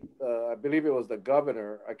 I believe it was the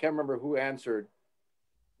governor, I can't remember who answered,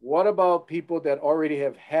 what about people that already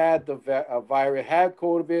have had the virus, had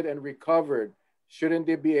COVID and recovered? Shouldn't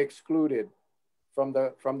they be excluded from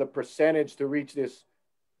the percentage to reach this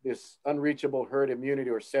unreachable herd immunity,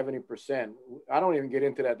 or 70%? I don't even get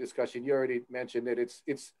into that discussion. You already mentioned that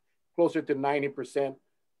it's closer to 90%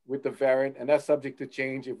 with the variant, and that's subject to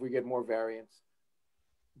change if we get more variants.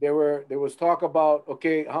 There was talk about,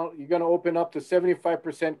 okay, how you're going to open up to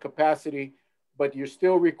 75% capacity, but you're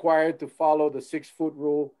still required to follow the 6-foot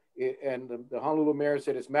rule. And the Honolulu mayor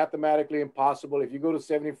said it's mathematically impossible. If you go to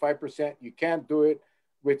 75%, you can't do it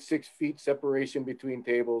with 6 feet separation between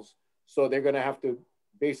tables. So they're going to have to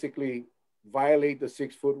basically violate the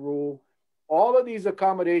 6-foot rule. All of these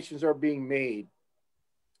accommodations are being made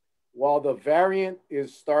while the variant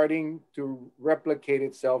is starting to replicate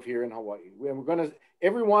itself here in Hawaii.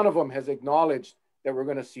 Every one of them has acknowledged that we're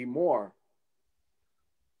going to see more.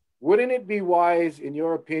 Wouldn't it be wise, in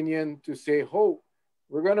your opinion, to say,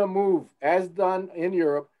 we're going to move, as done in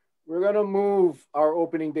Europe, we're going to move our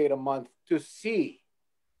opening date a month to see.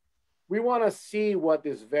 We want to see what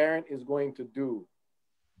this variant is going to do.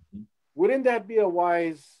 Wouldn't that be a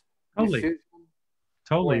wise decision?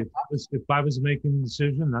 Totally. If I was making a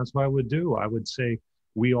decision, that's what I would do. I would say,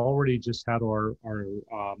 we already just had our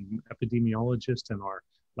epidemiologist and our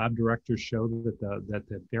lab directors show that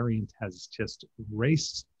the variant has just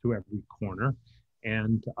raced to every corner,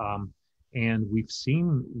 and we've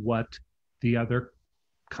seen what the other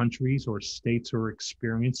countries or states are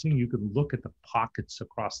experiencing. You can look at the pockets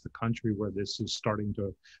across the country where this is starting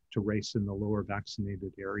to race in the lower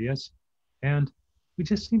vaccinated areas, and we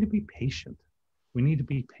just need to be patient. We need to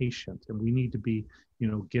be patient, and we need to be,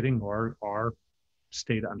 getting our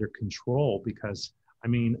state under control, because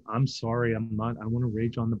I'm sorry, I want to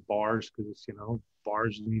rage on the bars because,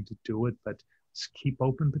 bars need to do it, but just keep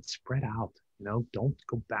open, but spread out, don't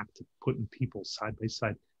go back to putting people side by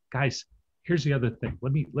side. Guys, here's the other thing.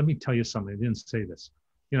 Let me tell you something. I didn't say this.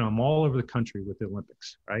 I'm all over the country with the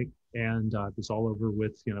Olympics, right? And I was all over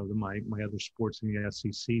with, my other sports in the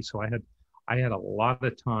SEC. So I I had a lot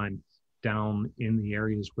of time down in the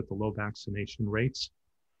areas with the low vaccination rates.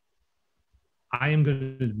 I am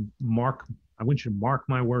going to I want you to mark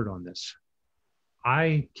my word on this.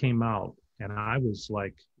 I came out and I was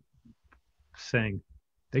like saying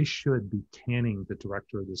they should be canning the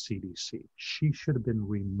director of the CDC. She should have been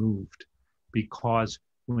removed, because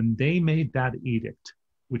when they made that edict,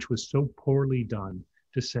 which was so poorly done,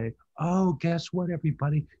 to say, oh, guess what,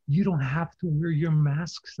 everybody? You don't have to wear your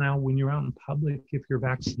masks now when you're out in public if you're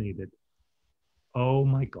vaccinated. Oh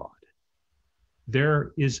my God.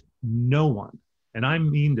 There is no one, and I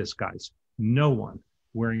mean this, guys, no one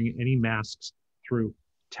wearing any masks through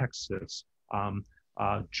Texas,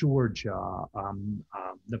 Georgia,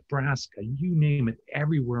 Nebraska, you name it,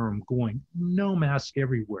 everywhere I'm going, no mask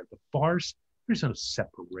everywhere. The bars, there's no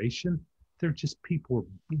separation. They're just people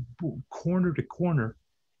corner to corner.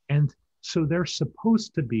 And so they're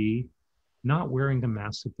supposed to be not wearing the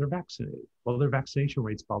mask if they're vaccinated. Well, their vaccination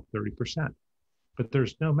rate's about 30%, but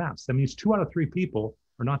there's no mask. That means 2 out of 3 people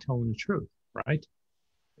are not telling the truth, right?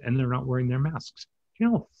 And they're not wearing their masks. Do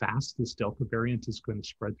you know how fast this Delta variant is going to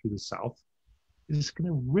spread through the South? It's going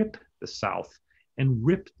to rip the South and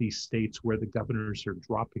rip these states where the governors are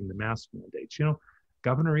dropping the mask mandates. You know,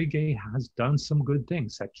 Governor Ige has done some good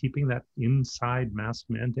things at keeping that inside mask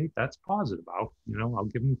mandate. That's positive. I'll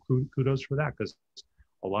give him kudos for that, because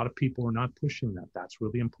a lot of people are not pushing that. That's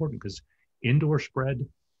really important, because indoor spread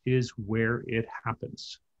is where it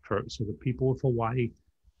happens. So the people of Hawaii,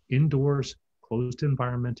 indoors, closed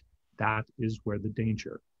environment, that is where the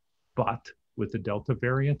danger. But with the Delta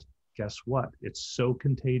variant, guess what? It's so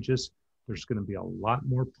contagious. There's going to be a lot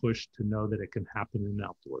more push to know that it can happen in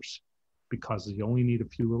outdoors, because you only need a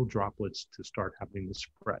few little droplets to start having the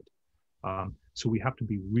spread. So we have to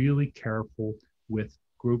be really careful with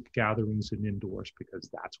group gatherings and indoors, because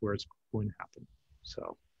that's where it's going to happen.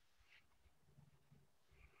 So.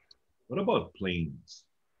 What about planes?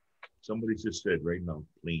 Somebody just said right now,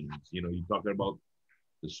 planes. You know, you're talking about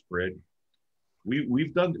the spread.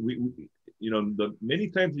 We've done, the many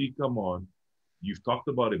times that you come on, you've talked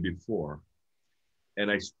about it before, and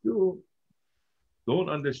I still don't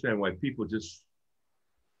understand why people just,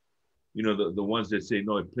 the ones that say,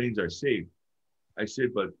 no, planes are safe. I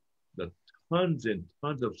said, but the tons and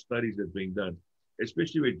tons of studies that's being done,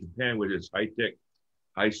 especially with Japan with its high-tech,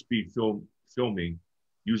 high-speed filming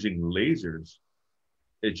using lasers,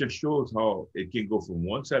 it just shows how it can go from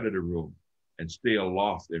one side of the room and stay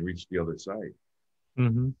aloft and reach the other side.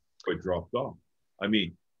 Mm-hmm. But dropped off. I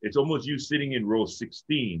mean, it's almost you sitting in row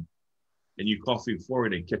 16 and you coughing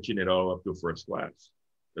forward and catching it all up to first class.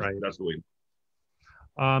 That's the way.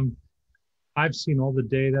 I've seen all the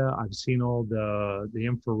data. I've seen all the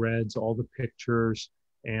infrareds, all the pictures,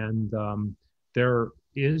 and there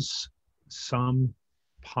is some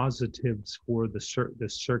positives for the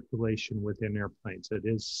circulation within airplanes. It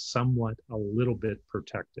is somewhat a little bit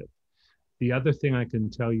protective. The other thing I can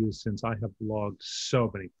tell you, since I have logged so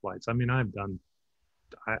many flights, I mean, I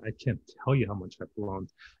can't tell you how much I've flown,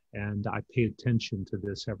 and I pay attention to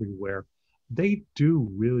this everywhere. They do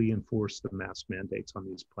really enforce the mask mandates on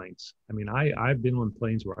these planes. I mean, I've been on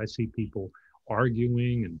planes where I see people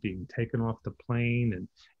arguing and being taken off the plane,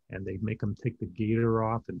 and they make them take the gaiter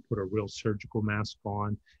off and put a real surgical mask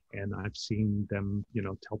on. And I've seen them,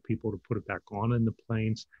 tell people to put it back on in the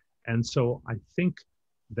planes. And so I think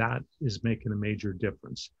that is making a major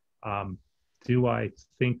difference. Do I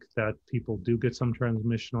think that people do get some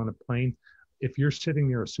transmission on a plane? If you're sitting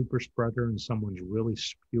near a super spreader and someone's really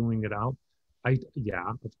spewing it out,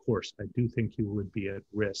 of course, I do think you would be at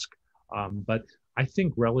risk. But I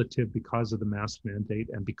think relative, because of the mask mandate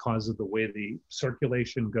and because of the way the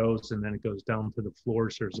circulation goes and then it goes down to the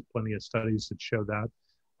floors, there's plenty of studies that show that.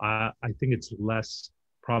 I think it's less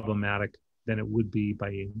problematic than it would be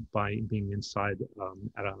by being inside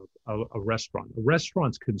at a restaurant. A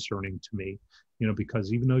restaurant's concerning to me,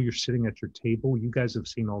 because even though you're sitting at your table, you guys have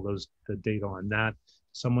seen all the data on that.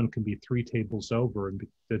 Someone can be 3 tables over, and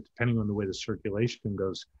depending on the way the circulation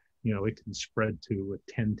goes, it can spread to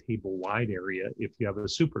a 10 table wide area if you have a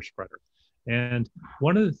super spreader. And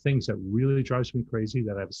one of the things that really drives me crazy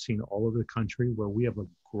that I've seen all over the country where we have a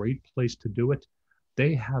great place to do it,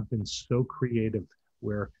 they have been so creative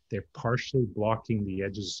where they're partially blocking the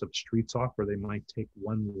edges of streets off, where they might take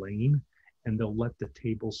one lane and they'll let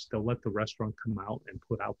the restaurant come out and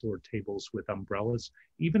put outdoor tables with umbrellas,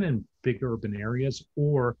 even in big urban areas.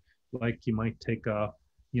 Or like you might take a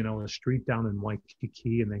street down in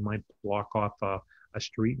Waikiki and they might block off a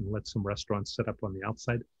street and let some restaurants set up on the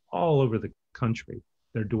outside. All over the country,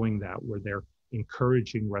 they're doing that, where they're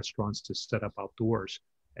encouraging restaurants to set up outdoors.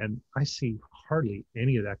 And I see hardly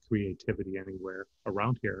any of that creativity anywhere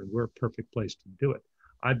around here. And we're a perfect place to do it.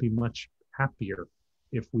 I'd be much happier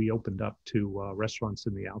if we opened up to restaurants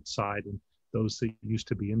in the outside, and those that used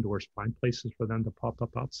to be indoors, find places for them to pop up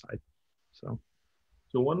outside. So,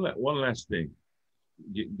 one last thing,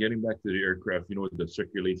 getting back to the aircraft, the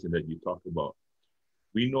circulation that you talked about.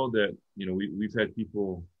 We know that, we've had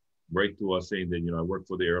people write to us saying that, I work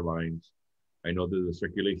for the airlines. I know that the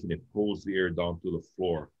circulation, it pulls the air down to the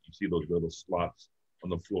floor. You see those little slots on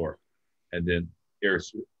the floor, and then air,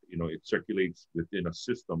 it circulates within a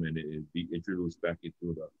system, and it be introduced back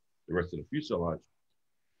into the rest of the fuselage.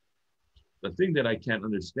 The thing that I can't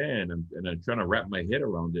understand, and I'm trying to wrap my head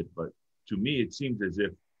around it, but to me, it seems as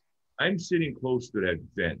if I'm sitting close to that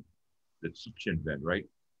vent, that suction vent, right?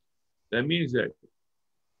 That means that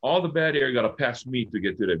all the bad air got to pass me to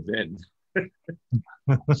get to that vent.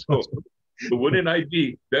 so, so wouldn't I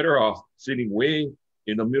be better off sitting way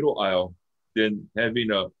in the middle aisle than having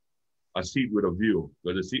a seat with a view?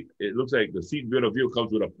 But it looks like the seat with a view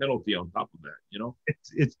comes with a penalty on top of that.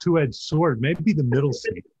 it's two-edged sword. Maybe the middle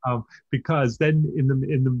seat, because then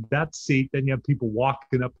in that seat, then you have people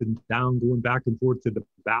walking up and down, going back and forth to the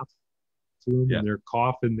bathroom, and they're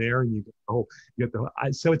coughing there, and you get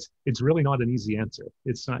so it's really not an easy answer.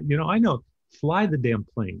 It's not. I know. Fly the damn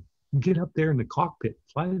plane. Get up there in the cockpit.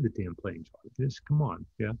 Fly the damn plane, Charlie. Just come on,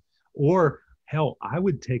 yeah. Or hell, I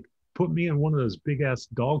would put me in one of those big ass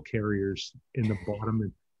dog carriers in the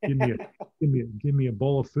bottom, and give me a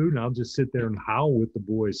bowl of food, and I'll just sit there and howl with the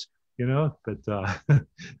boys, But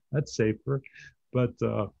that's safer. But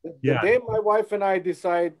The day my wife and I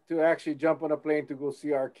decide to actually jump on a plane to go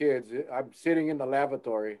see our kids, I'm sitting in the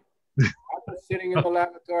lavatory. I'm sitting in the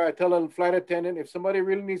lavatory. I tell a flight attendant, if somebody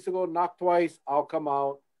really needs to go knock twice, I'll come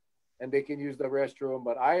out and they can use the restroom.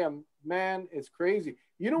 But man, it's crazy.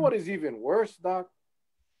 You know what is even worse, Doc?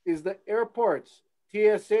 Is the airports,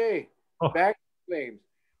 TSA, baggage claims.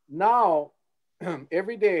 Now,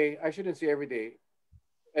 every day, I shouldn't say every day,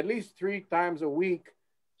 at least 3 times a week,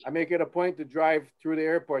 I make it a point to drive through the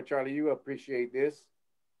airport. Charlie, you appreciate this.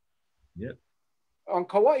 Yeah. On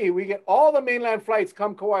Kauai, we get all the mainland flights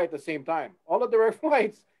come Kauai at the same time. All the direct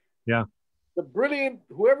flights. Yeah.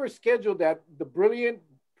 Whoever scheduled that, the brilliant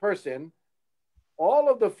person, all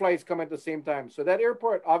of the flights come at the same time. So that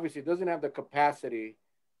airport obviously doesn't have the capacity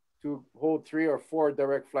to hold 3 or 4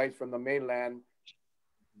 direct flights from the mainland,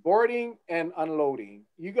 boarding and unloading.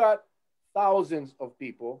 You got thousands of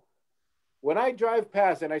people. When I drive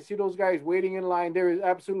past and I see those guys waiting in line, there is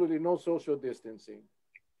absolutely no social distancing.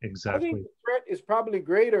 Exactly. I think the threat is probably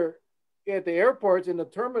greater at the airports, in the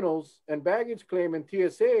terminals and baggage claim and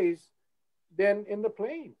TSAs than in the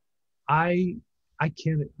plane. I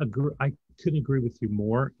can't agree. I couldn't agree with you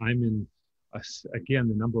more. I'm in, again,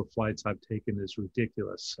 the number of flights I've taken is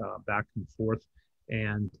ridiculous, back and forth.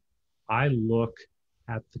 And I look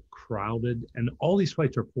at the crowded, and all these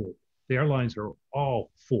flights are full. The airlines are all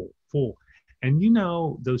full. And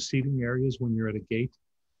those seating areas when you're at a gate,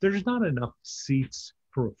 there's not enough seats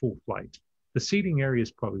for a full flight. The seating area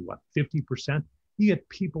is probably 50%. You get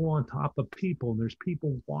people on top of people, and there's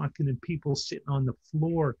people walking and people sitting on the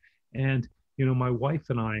floor. And, my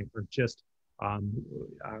wife and I are just,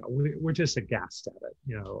 we're just aghast at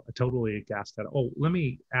it, totally aghast at it. Oh, let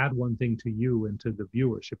me add one thing to you and to the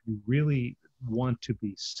viewers. If you really want to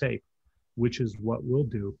be safe, which is what we'll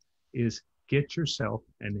do, is get yourself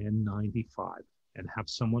an N95 and have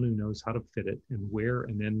someone who knows how to fit it and wear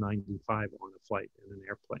an N95 on a flight in an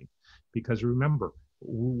airplane. Because remember,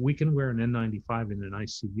 we can wear an N95 in an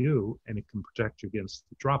ICU and it can protect you against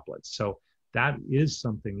the droplets. So that is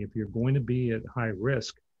something, if you're going to be at high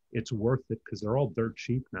risk, it's worth it, because they're all dirt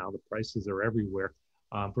cheap now. The prices are everywhere,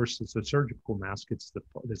 versus a surgical mask. It's the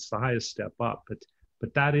highest step up.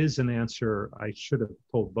 But that is an answer I should have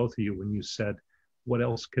told both of you when you said, what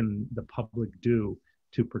else can the public do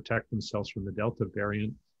to protect themselves from the Delta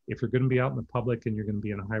variant? If you're going to be out in the public and you're going to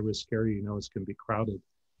be in a high-risk area, it's going to be crowded,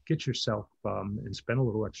 get yourself and spend a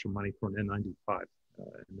little extra money for an N95.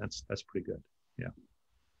 And that's pretty good. Yeah.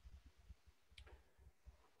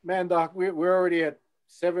 Man, Doc, we're already at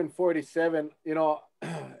 7:47,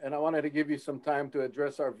 and I wanted to give you some time to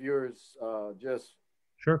address our viewers, just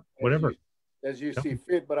sure, whatever. As you see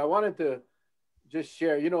fit. But I wanted to just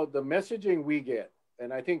share, the messaging we get.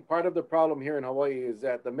 And I think part of the problem here in Hawaii is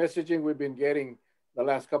that the messaging we've been getting the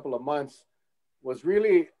last couple of months was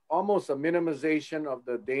really almost a minimization of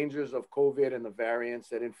the dangers of COVID and the variants,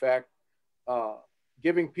 that in fact,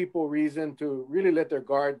 giving people reason to really let their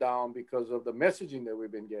guard down because of the messaging that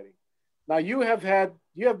we've been getting. Now, you have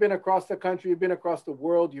been across the country, you've been across the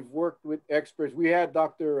world, you've worked with experts. We had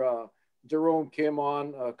Dr. Jerome came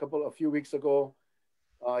on a few weeks ago.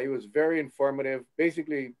 He was very informative,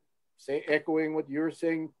 basically echoing what you're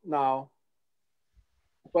saying now.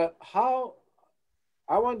 But how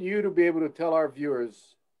I want you to be able to tell our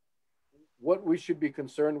viewers what we should be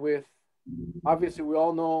concerned with. Obviously, we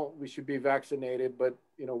all know we should be vaccinated, but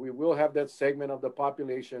we will have that segment of the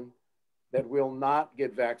population that will not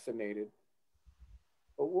get vaccinated.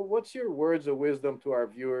 But what's your words of wisdom to our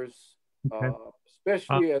viewers, Okay.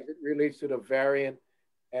 especially as it relates to the variant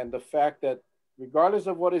and the fact that, regardless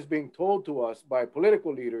of what is being told to us by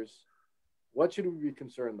political leaders, what should we be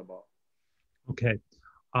concerned about? Okay.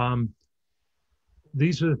 Um,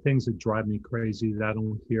 these are the things that drive me crazy that I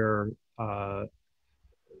don't hear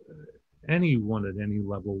anyone at any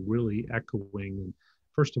level really echoing. And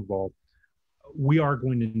first of all, we are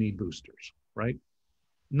going to need boosters, right?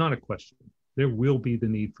 Not a question. There will be the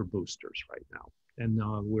need for boosters right now. And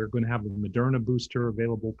we're going to have a Moderna booster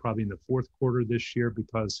available probably in the fourth quarter this year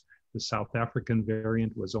because the South African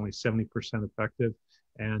variant was only 70% effective.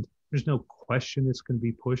 And there's no question it's going to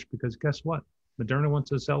be pushed because guess what? Moderna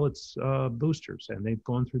wants to sell its boosters and they've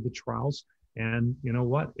gone through the trials. And you know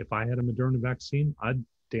what? If I had a Moderna vaccine, I'd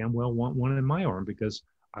damn well want one in my arm because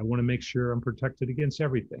I want to make sure I'm protected against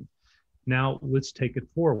everything. Now, let's take it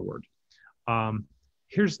forward.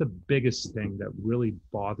 Here's the biggest thing that really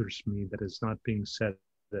bothers me that is not being said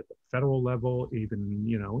at the federal level, even,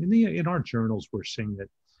 in our journals, we're seeing that.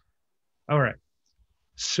 All right.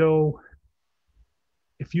 So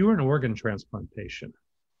if you're an organ transplant patient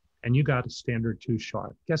and you got a standard 2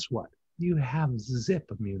 shot, guess what? You have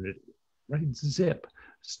zip immunity, right? Zip.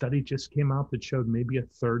 Study just came out that showed maybe a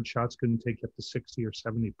third shot's going to take you up to 60 or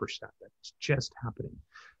 70%. That's just happening.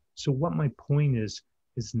 So what my point is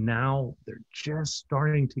now they're just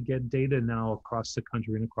starting to get data now across the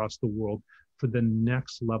country and across the world for the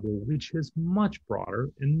next level, which is much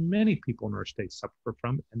broader, and many people in our state suffer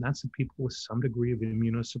from it, and that's the people with some degree of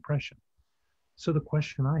immunosuppression. So the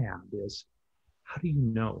question I have is, how do you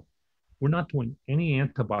know? We're not doing any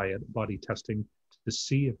antibody testing to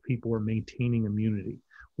see if people are maintaining immunity.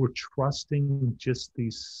 We're trusting just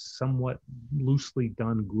these somewhat loosely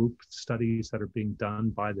done group studies that are being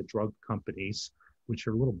done by the drug companies, which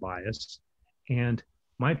are a little biased. And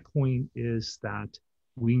my point is that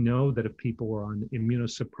we know that if people are on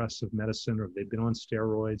immunosuppressive medicine, or they've been on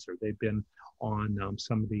steroids, or they've been on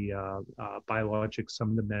some of the biologics,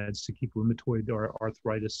 some of the meds to keep rheumatoid or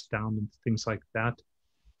arthritis down and things like that,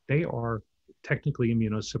 they are technically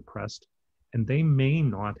immunosuppressed and they may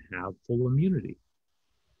not have full immunity.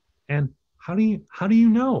 And how do you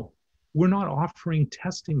know? We're not offering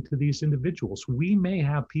testing to these individuals. We may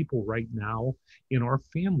have people right now in our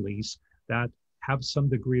families that have some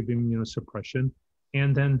degree of immunosuppression,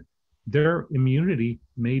 and then their immunity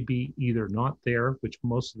may be either not there, which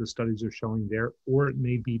most of the studies are showing there, or it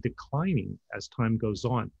may be declining as time goes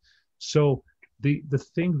on. So the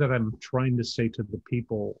thing that I'm trying to say to the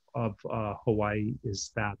people of Hawaii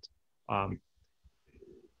is that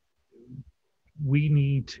we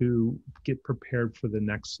need to get prepared for the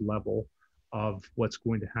next level of what's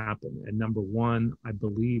going to happen. And number one, I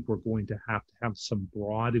believe we're going to have some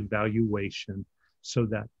broad evaluation so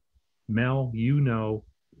that, Mel,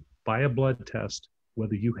 by a blood test,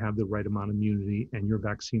 whether you have the right amount of immunity and your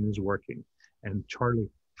vaccine is working. And Charlie,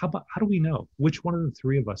 how do we know which one of the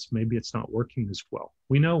three of us, maybe it's not working as well?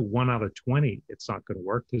 We know 1 out of 20, it's not going to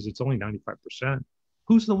work because it's only 95%.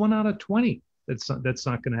 Who's the 1 out of 20 that's not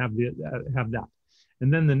going to have that?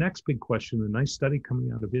 And then the next big question, a nice study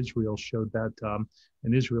coming out of Israel showed that,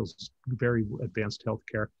 and Israel's very advanced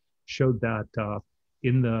healthcare, showed that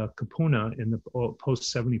in the Kapuna, in the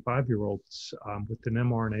post 75-year-olds with an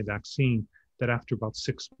mRNA vaccine, that after about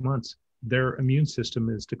 6 months, their immune system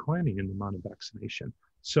is declining in the amount of vaccination.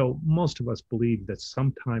 So most of us believe that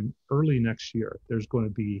sometime early next year, there's going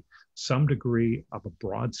to be some degree of a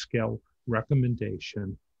broad scale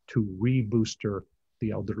recommendation to rebooster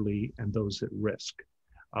the elderly and those at risk.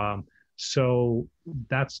 So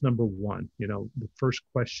that's number one. The first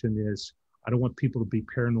question is, I don't want people to be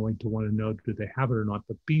paranoid to want to know, do they have it or not,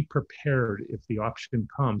 but be prepared if the option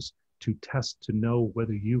comes to test to know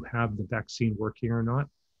whether you have the vaccine working or not.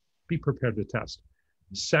 Be prepared to test.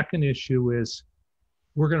 Second issue is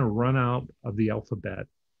we're going to run out of the alphabet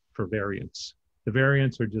for variants. The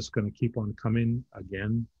variants are just going to keep on coming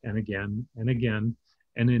again and again and again.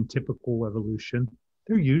 And in typical evolution,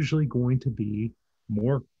 they're usually going to be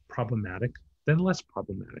more problematic than less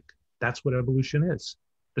problematic. That's what evolution is.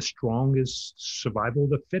 The strong is survival of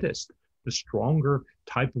the fittest. The stronger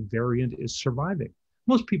type of variant is surviving.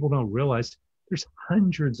 Most people don't realize there's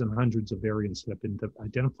hundreds and hundreds of variants that have been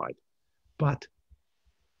identified. But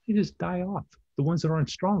they just die off. The ones that aren't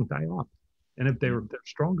strong die off. And if they're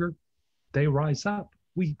stronger, they rise up.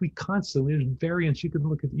 We constantly, there's variants. You can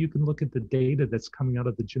look at the data that's coming out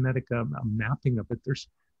of the genetic mapping of it. There's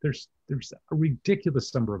a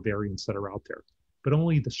ridiculous number of variants that are out there, but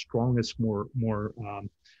only the strongest, more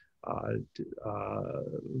uh,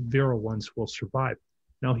 virile ones will survive.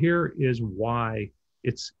 Now, here is why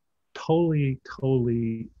it's totally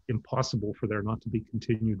impossible for there not to be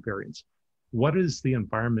continued variants. What is the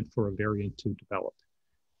environment for a variant to develop?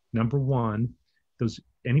 Number one,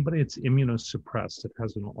 anybody that's immunosuppressed, that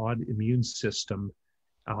has an odd immune system,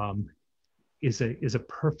 is a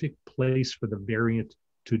perfect place for the variant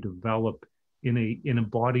to develop in a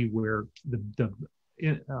body where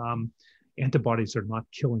antibodies are not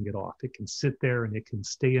killing it off. It can sit there and it can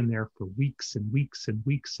stay in there for weeks and weeks and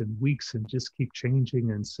weeks and weeks and just keep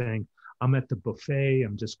changing and saying, I'm at the buffet,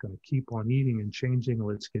 I'm just going to keep on eating and changing,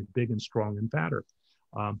 let's get big and strong and fatter.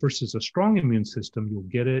 Versus a strong immune system, you'll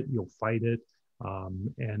get it, you'll fight it,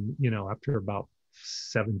 and after about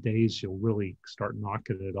 7 days, you'll really start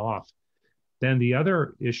knocking it off. Then the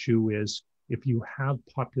other issue is if you have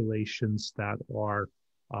populations that are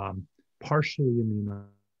partially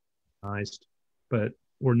immunized,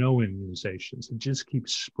 or no immunizations, and just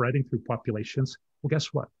keeps spreading through populations. Well,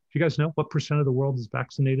 guess what? Do you guys know what percent of the world is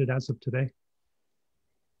vaccinated as of today?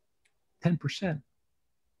 10%.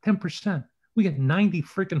 10%. We got 90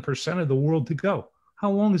 freaking percent of the world to go.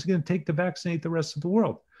 How long is it going to take to vaccinate the rest of the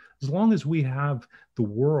world? As long as we have the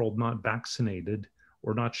world not vaccinated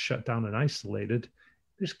or not shut down and isolated,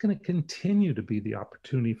 there's going to continue to be the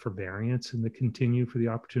opportunity for variants and continue for the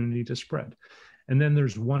opportunity to spread. And then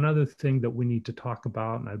there's one other thing that we need to talk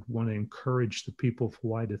about, and I'd want to encourage the people of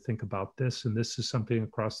Hawaii to think about this, and this is something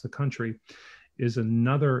across the country, is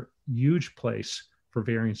another huge place for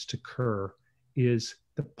variants to occur is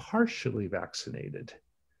the partially vaccinated.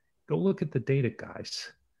 Go look at the data,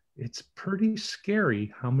 guys. It's pretty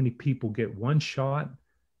scary how many people get one shot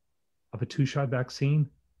of a 2-shot vaccine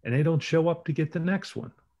and they don't show up to get the next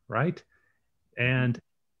one, right? And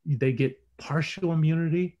they get partial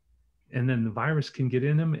immunity, and then the virus can get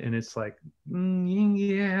in them, and it's like,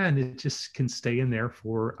 yeah, and it just can stay in there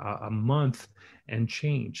for a month and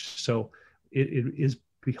change. So it is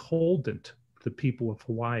beholden to the people of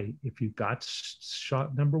Hawaii. If you got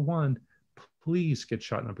shot number 1, please get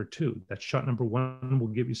shot number 2. That shot number 1 will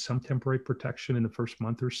give you some temporary protection in the first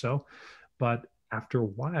month or so, but after a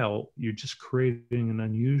while, you're just creating an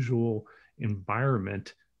unusual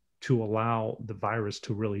environment to allow the virus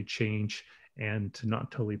to really change and to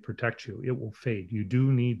not totally protect you. It will fade. You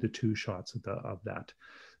do need the 2 shots of that.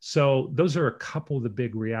 So those are a couple of the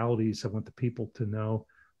big realities I want the people to know.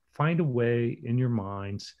 Find a way in your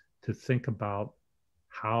minds to think about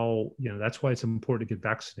how, that's why it's important to get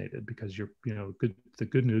vaccinated, because the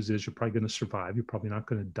good news is you're probably going to survive. You're probably not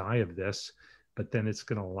going to die of this, but then it's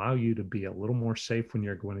going to allow you to be a little more safe when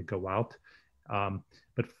you're going to go out.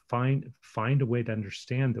 But find a way to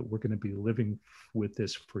understand that we're going to be living with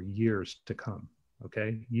this for years to come.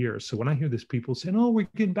 Okay, years. So when I hear this, people saying, "Oh, we're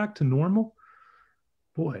getting back to normal,"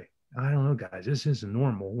 boy, I don't know, guys. This isn't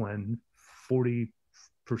normal when 40%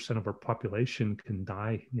 of our population can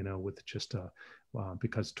die, with just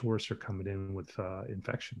because tourists are coming in with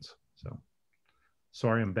infections. So,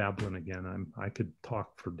 sorry, I'm babbling again. I could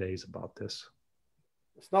talk for days about this.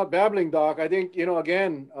 It's not babbling, Doc. I think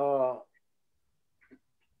again.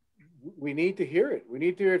 We need to hear it. We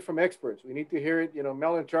need to hear it from experts. We need to hear it.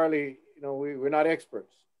 Mel and Charlie, we're not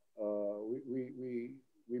experts. We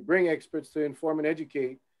bring experts to inform and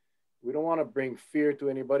educate. We don't want to bring fear to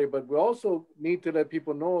anybody, but we also need to let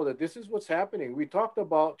people know that this is what's happening.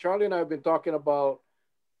 Charlie and I have been talking about,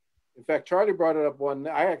 in fact, Charlie brought it up one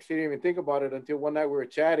night. I actually didn't even think about it until one night we were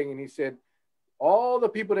chatting, and he said, all the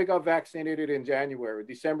people that got vaccinated in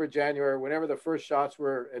December, January, whenever the first shots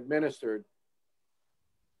were administered,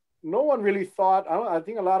 no one really thought, I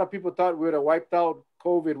think a lot of people thought we would have wiped out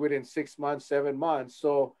COVID within 6 months, 7 months.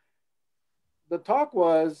 So the talk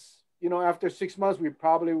was, after 6 months, we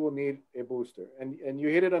probably will need a booster. And you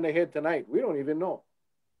hit it on the head tonight. We don't even know.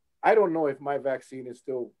 I don't know if my vaccine is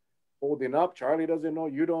still holding up. Charlie doesn't know.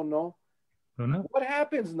 You don't know. Don't know. What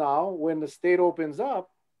happens now when the state opens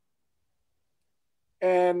up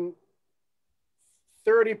and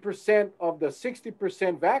 30% of the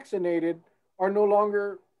 60% vaccinated are no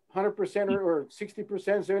longer 100% or 60%,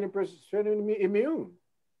 70% immune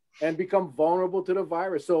and become vulnerable to the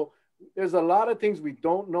virus. So there's a lot of things we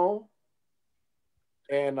don't know.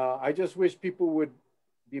 And I just wish people would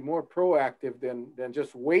be more proactive than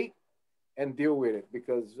just wait and deal with it.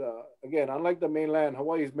 Because again, unlike the mainland,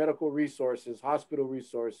 Hawaii's medical resources, hospital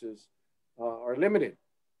resources are limited.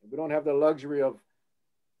 We don't have the luxury of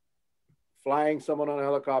flying someone on a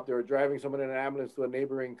helicopter or driving someone in an ambulance to a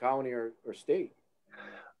neighboring county or state.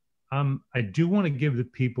 I do want to give the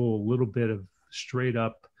people a little bit of straight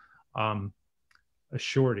up a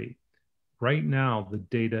surety. Right now, the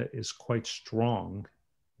data is quite strong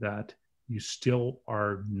that you still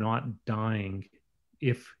are not dying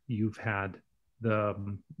if you've had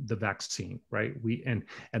the vaccine, right? And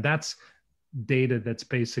that's data that's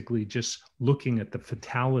basically just looking at the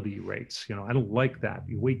fatality rates. You know, I don't like that.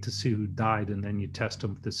 You wait to see who died and then you test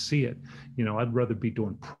them to see it. You know, I'd rather be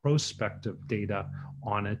doing prospective data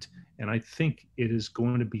on it. And I think it is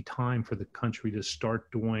going to be time for the country to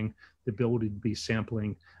start doing the ability to be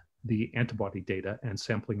sampling the antibody data and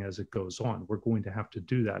sampling as it goes on. We're going to have to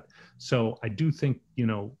do that. So I do think, you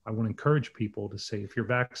know, I want to encourage people to say, if you're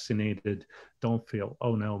vaccinated, don't feel,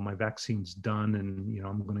 oh no, my vaccine's done and, you know,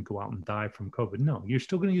 I'm going to go out and die from COVID. No, you're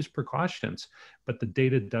still going to use precautions, but the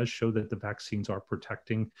data does show that the vaccines are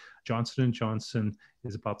protecting. Johnson & Johnson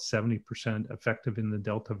is about 70% effective in the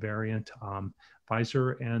Delta variant.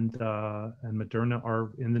 Pfizer and Moderna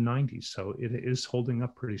are in the 90s. So it is holding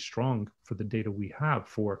up pretty strong for the data we have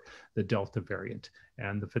for the Delta variant.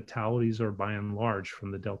 And the fatalities are by and large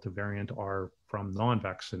from the Delta variant are from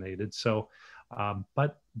non-vaccinated. So,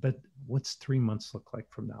 but what's 3 months look like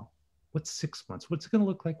from now? What's 6 months? What's it going to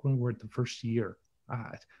look like when we're at the first year?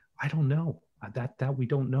 I don't know. That we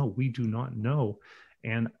don't know. We do not know.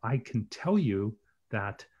 And I can tell you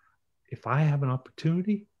that if I have an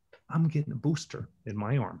opportunity, I'm getting a booster in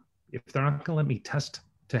my arm. If they're not going to let me test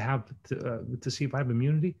to see if I have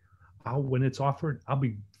immunity, when it's offered, I'll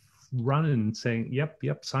be running and saying, yep,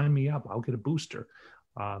 sign me up. I'll get a booster.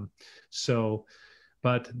 But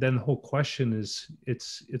then the whole question is,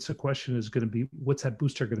 it's a question is going to be, what's that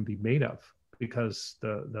booster going to be made of? Because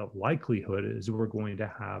the likelihood is we're going to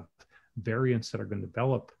have variants that are going to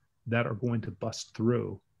develop that are going to bust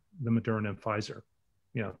through the Moderna and Pfizer.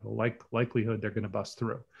 You know, the likelihood they're going to bust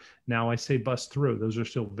through. Now, I say bust through, those are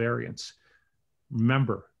still variants.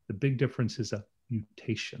 Remember, the big difference is a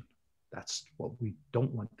mutation. That's what we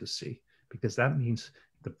don't want to see, because that means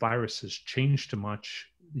the virus has changed too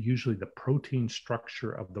much. Usually the protein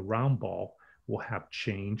structure of the round ball will have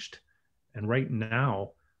changed. And right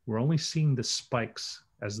now, we're only seeing the spikes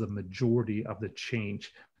as the majority of the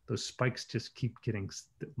change. Those spikes just keep getting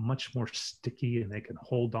much more sticky and they can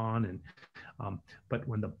hold on. And but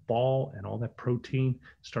when the ball and all that protein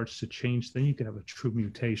starts to change, then you can have a true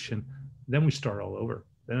mutation. Then we start all over.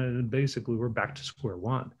 Then basically we're back to square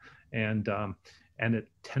one. And at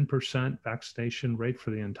 10% vaccination rate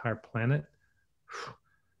for the entire planet,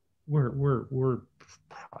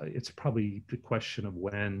 it's probably the question of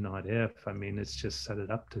when, not if. I mean, it's just set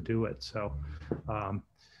it up to do it. So,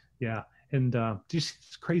 yeah. And this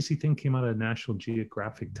crazy thing came out of National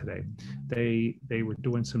Geographic today. They were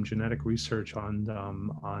doing some genetic research on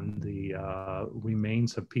the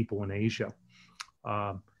remains of people in Asia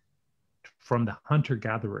from the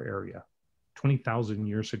hunter-gatherer area 20,000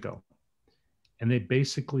 years ago. And they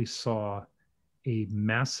basically saw a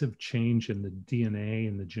massive change in the DNA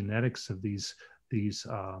and the genetics of these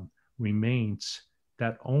remains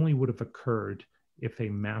that only would have occurred if a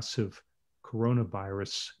massive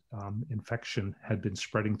coronavirus infection had been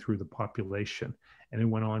spreading through the population, and it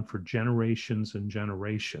went on for generations and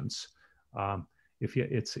generations.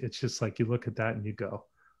 It's just like you look at that and you go,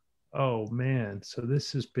 oh man, so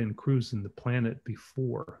this has been cruising the planet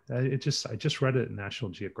before. I just read it in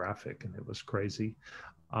National Geographic and it was crazy.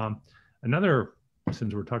 Another,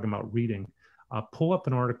 since we're talking about reading, pull up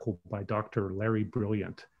an article by Dr. Larry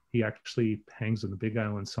Brilliant. He actually hangs on the Big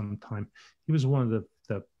Island sometime. He was one of the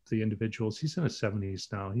individuals. He's in his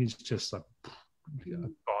 70s now. He's just a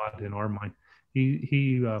god in our mind.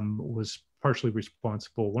 He was partially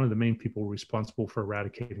responsible, one of the main people responsible for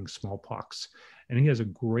eradicating smallpox. And he has a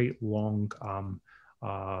great long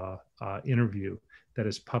interview that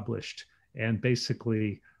is published. And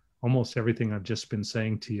basically, almost everything I've just been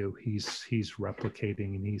saying to you, he's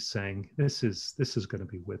replicating, and he's saying this is going to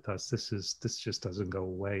be with us. This just doesn't go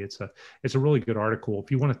away. It's a really good article.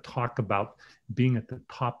 If you want to talk about being at the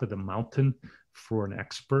top of the mountain for an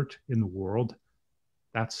expert in the world,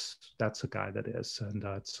 that's a guy that is, and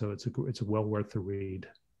so it's a well worth the read.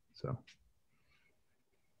 So,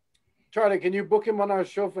 Charlie, can you book him on our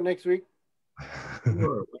show for next week?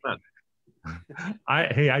 Sure, why not?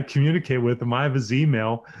 I communicate with him. I have his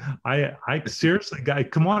email. I seriously, guy,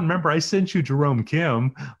 come on. Remember, I sent you Jerome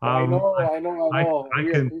Kim. I know.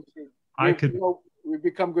 I could. We've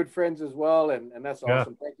become good friends as well, and that's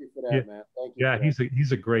awesome. Yeah. Thank you for for that, Yeah. man. Thank you Yeah, for that.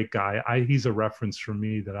 he's a great guy. He's a reference for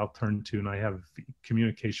me that I'll turn to, and I have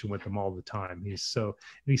communication with him all the time. He's so,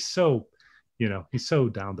 he's so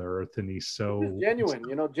down to earth, and he's He's just so genuine,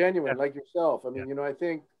 yeah, genuine like yourself. I yeah, mean, I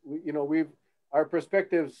think our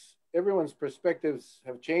perspectives, everyone's perspectives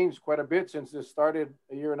have changed quite a bit since this started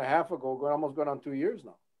a year and a half ago, almost going on 2 years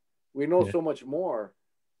now. We know yeah, so much more,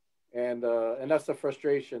 and that's the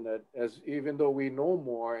frustration that as even though we know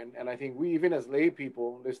more, and I think we even as lay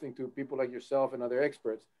people listening to people like yourself and other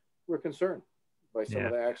experts, we're concerned by some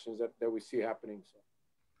of yeah. the actions that we see happening. So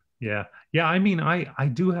Yeah. Yeah. I mean, I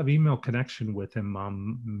do have email connection with him.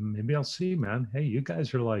 Maybe I'll see, man. Hey, you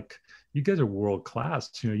guys are world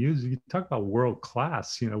class. You talk about world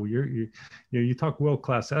class, you talk world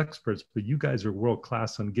class experts, but you guys are world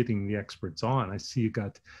class on getting the experts on. I see you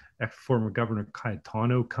got former Governor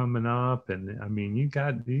Cayetano coming up. And I mean, you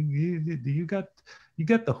got the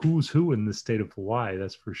who's who in the state of Hawaii.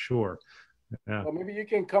 That's for sure. Yeah. well, maybe you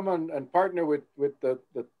can come on and partner with the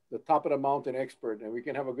top of the mountain expert, and we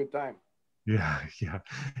can have a good time. Yeah, yeah,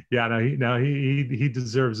 yeah. No, he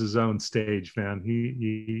deserves his own stage, man.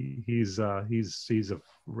 He's a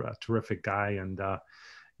terrific guy, and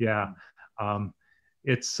yeah, um,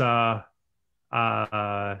 it's hey,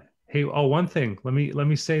 oh, one thing. Let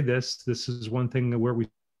me say this. This is one thing where we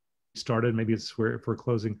started. Maybe it's where if we're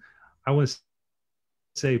closing. I want to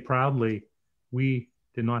say proudly, we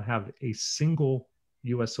did not have a single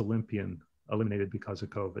U.S. Olympian eliminated because of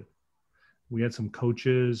COVID. We had some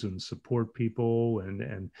coaches and support people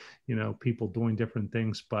and people doing different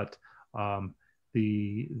things, but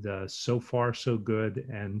the so far so good,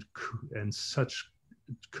 and such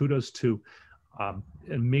kudos to an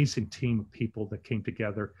amazing team of people that came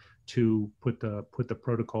together to put the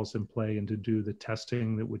protocols in play and to do the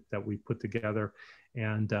testing that we put together,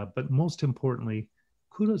 and but most importantly,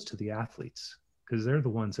 kudos to the athletes, because they're the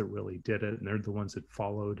ones that really did it, and they're the ones that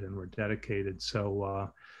followed and were dedicated.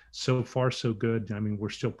 So far so good. I mean, we're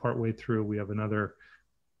still partway through. We have another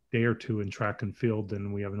day or two in track and field,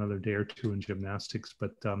 and we have another day or two in gymnastics.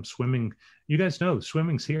 But swimming, you guys know,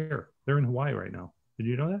 swimming's here. They're in Hawaii right now. Did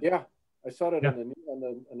you know that? Yeah, I saw that Yeah, on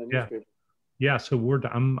the yeah, newspaper. yeah. So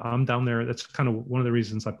I'm down there. That's kind of one of the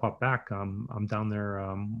reasons I popped back. I'm down there.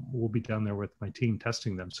 We'll be down there with my team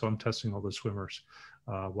testing them. So I'm testing all the swimmers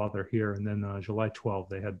while they're here, and then July 12th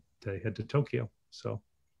they head to Tokyo. So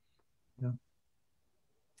yeah.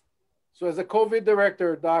 So, as a COVID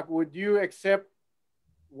director, Doc, would you accept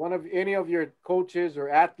any of your coaches or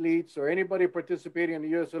athletes or anybody participating in the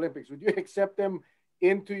U.S. Olympics? Would you accept them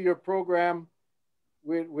into your program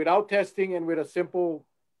without testing and with a simple,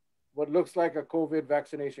 what looks like a COVID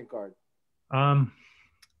vaccination card? Um,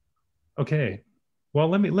 okay. Well,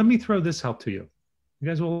 let me throw this out to you. You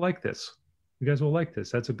guys will like this. You guys will like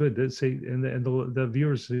this. That's a good. Say, and the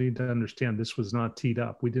viewers need to understand this was not teed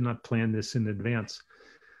up. We did not plan this in advance.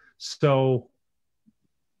 So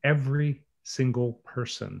every single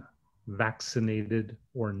person, vaccinated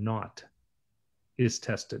or not, is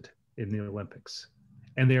tested in the Olympics.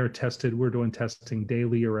 And they are tested. We're doing testing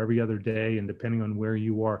daily or every other day. And depending on where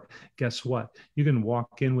you are, guess what? You can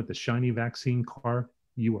walk in with a shiny vaccine card.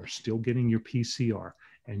 You are still getting your PCR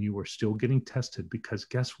and you are still getting tested, because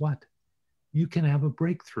guess what? You can have a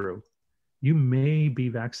breakthrough. You may be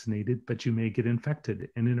vaccinated, but you may get infected.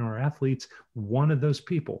 And in our athletes, one of those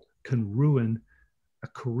people can ruin a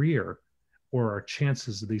career or our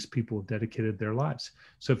chances of these people have dedicated their lives.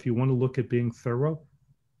 So if you want to look at being thorough,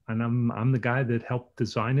 and I'm the guy that helped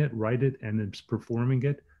design it, write it, and is performing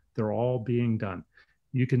it, they're all being done.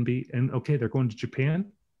 You can be, and okay, they're going to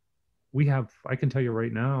Japan. I can tell you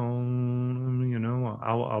right now,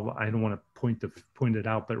 I don't want to point it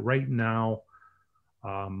out, but right now,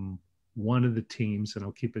 one of the teams, and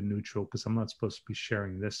I'll keep it neutral because I'm not supposed to be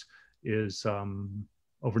sharing this, is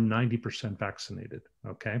over 90% vaccinated.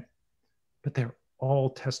 Okay. But they're all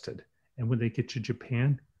tested. And when they get to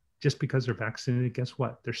Japan, just because they're vaccinated, guess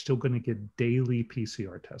what? They're still going to get daily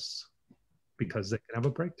PCR tests because they can have a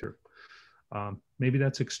breakthrough. Maybe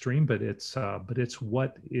that's extreme, but it's how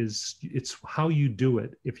you do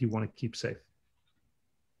it if you want to keep safe.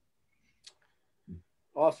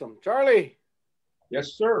 Awesome. Charlie.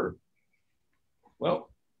 Yes, sir.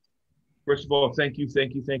 Well, first of all, thank you,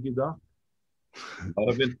 Doc. A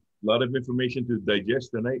lot of information to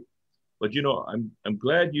digest tonight. But I'm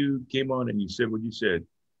glad you came on and you said what you said,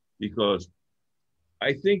 because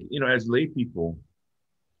I think, as lay people,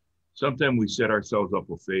 sometimes we set ourselves up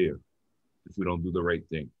for failure if we don't do the right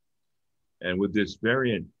thing. And with this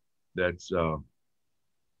variant that's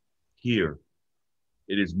here,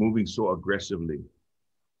 it is moving so aggressively.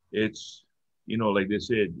 It's, like they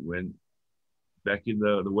said, when back in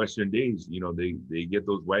the Western days, they get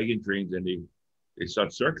those wagon trains and they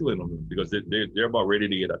start circling them because they're about ready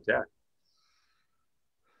to get attacked.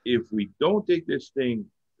 If we don't take this thing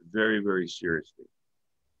very, very seriously,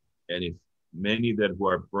 and if many that who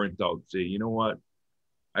are burnt out say, you know what,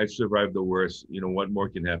 I've survived the worst, what more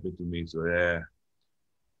can happen to me? So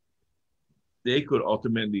they could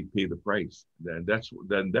ultimately pay the price. That's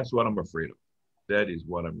what I'm afraid of. That is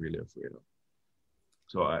what I'm really afraid of.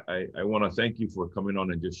 So I want to thank you for coming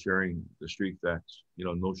on and just sharing the street facts.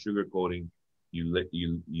 No sugarcoating. You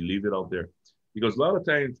leave it out there, because a lot of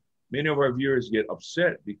times many of our viewers get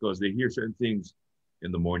upset because they hear certain things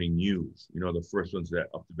in the morning news. The first ones that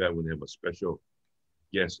up to bat when they have a special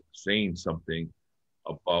guest saying something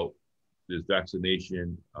about this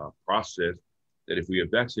vaccination process, that if we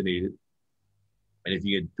get vaccinated and if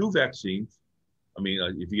you get two vaccines,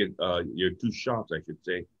 if you get your two shots, I should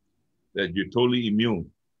say, that you're totally immune.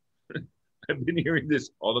 I've been hearing this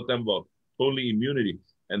all the time about totally immunity.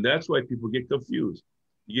 And that's why people get confused.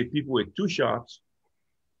 You get people with two shots,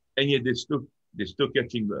 and yet they're still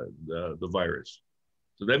catching the virus.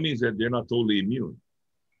 So that means that they're not totally immune.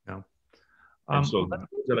 No. And so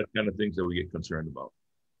those are the kind of things that we get concerned about.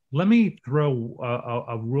 Let me throw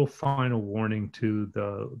a real final warning to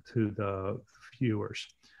the viewers.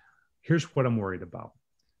 Here's what I'm worried about.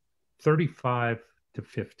 35 to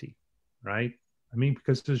 50, right?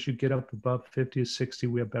 Because as you get up above 50 to 60,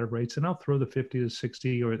 we have better rates. And I'll throw the 50 to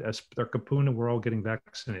 60, or as their Kapuna, we're all getting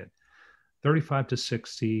vaccinated. 35 to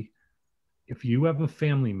 60, if you have a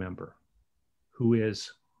family member who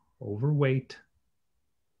is overweight,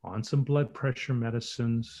 on some blood pressure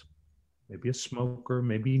medicines, maybe a smoker,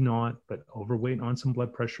 maybe not, but overweight on some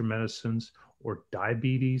blood pressure medicines, or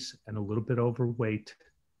diabetes and a little bit overweight,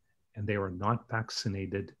 and they are not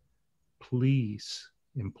vaccinated, please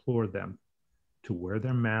implore them to wear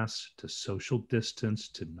their masks, to social distance,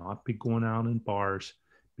 to not be going out in bars,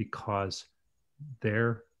 because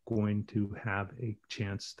they're going to have a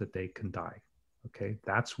chance that they can die. Okay,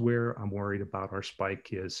 that's where I'm worried about our spike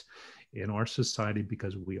is in our society,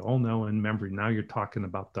 because we all know, and remember, now you're talking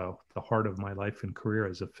about the heart of my life and career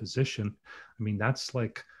as a physician. That's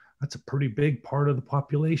a pretty big part of the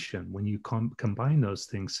population when you combine those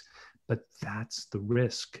things, but that's the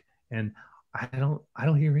risk. And I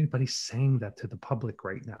don't hear anybody saying that to the public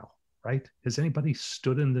right now, right? Has anybody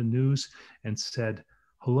stood in the news and said,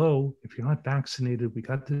 hello, if you're not vaccinated, we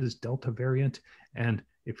got this Delta variant, and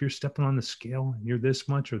if you're stepping on the scale and you're this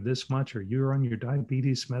much, or you're on your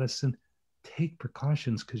diabetes medicine, take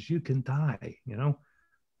precautions because you can die,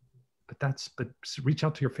 But reach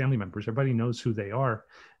out to your family members. Everybody knows who they are.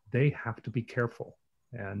 They have to be careful.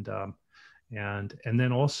 And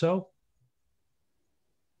then also,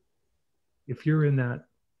 if you're in that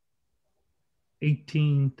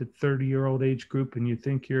 18 to 30-year-old age group and you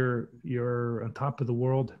think you're on top of the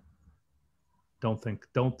world, don't think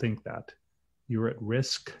that. You're at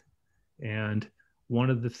risk. And one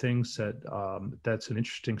of the things that's an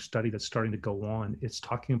interesting study that's starting to go on, it's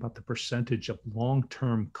talking about the percentage of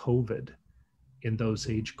long-term COVID in those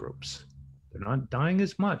age groups. They're not dying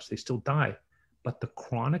as much, they still die, but the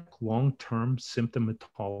chronic long-term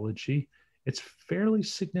symptomatology, it's fairly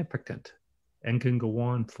significant and can go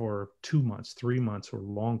on for 2 months, 3 months, or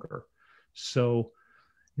longer. So,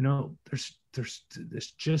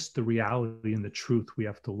 there's just the reality and the truth we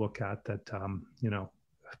have to look at, that,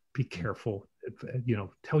 be careful.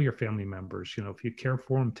 Tell your family members, if you care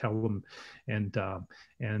for them, tell them. And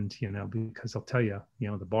because I'll tell you,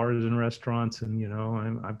 the bars and restaurants,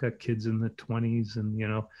 and, I've got kids in the 20s, and,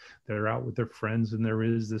 they're out with their friends, and there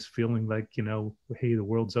is this feeling like, hey, the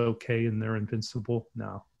world's okay and they're invincible.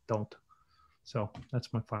 No, don't. So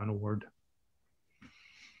that's my final word.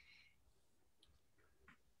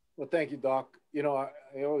 Well, thank you, Doc. I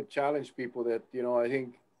always challenge people that, I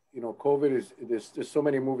think, COVID there's so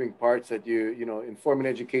many moving parts that you inform and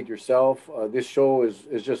educate yourself. This show is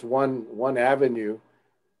just one avenue,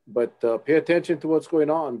 but pay attention to what's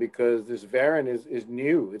going on, because this variant is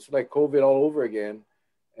new. It's like COVID all over again.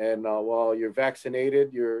 And while you're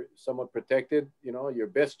vaccinated, you're somewhat protected. Your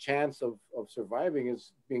best chance of surviving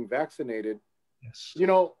is being vaccinated. Yes.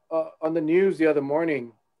 On the news the other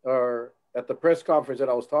morning, or at the press conference that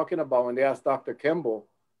I was talking about, when they asked Dr. Kemble,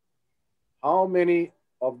 how many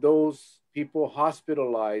of those people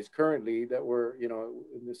hospitalized currently that were,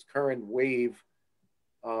 in this current wave,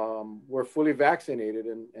 were fully vaccinated.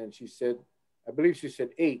 And she said, I believe she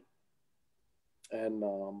said 8. And,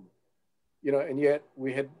 and yet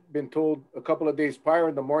we had been told a couple of days prior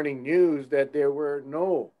in the morning news that there were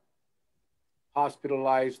no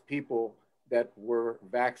hospitalized people that were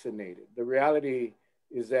vaccinated. The reality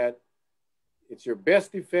is that it's your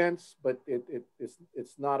best defense, but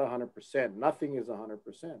it's not 100%. Nothing is 100%.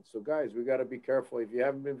 So guys, we got to be careful. If you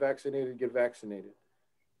haven't been vaccinated, get vaccinated.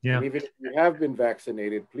 Yeah. And even if you have been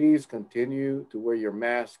vaccinated, please continue to wear your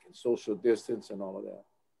mask and social distance and all of that.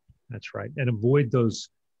 That's right. And avoid those.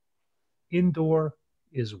 Indoor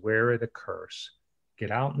is where it occurs.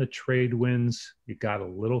 Get out in the trade winds. You got a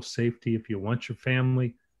little safety. If you want your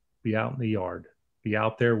family, be out in the yard. Be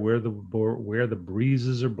out there where the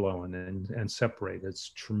breezes are blowing and separate. It's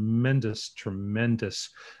tremendous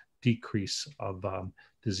decrease of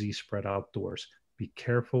disease spread outdoors. Be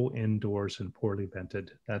careful indoors and poorly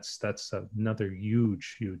vented. That's another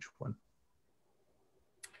huge one.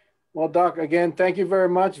 Well, Doc, again, thank you very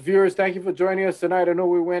much. Viewers, thank you for joining us tonight. I know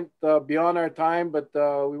we went beyond our time, but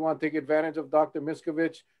we want to take advantage of Dr.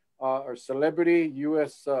 Miscovich, our celebrity,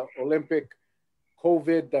 U.S. Olympic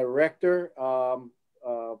COVID director.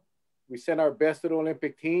 We send our best to the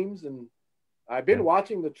Olympic teams, and I've been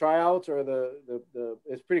watching the tryouts or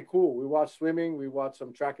it's pretty cool. We watch swimming, we watch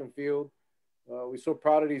some track and field. We're so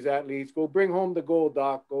proud of these athletes. Go bring home the gold,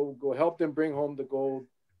 Doc. Go help them bring home the gold.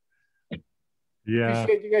 Yeah.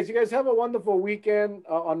 Appreciate you guys. You guys have a wonderful weekend.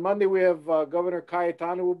 On Monday, we have Governor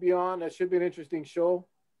Cayetano will be on. That should be an interesting show.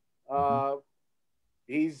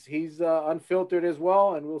 He's unfiltered as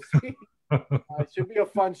well, and we'll see. It should be a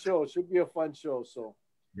fun show. So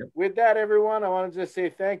with that, everyone, I want to just say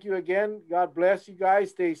thank you again. God bless you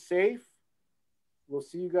guys. Stay safe. We'll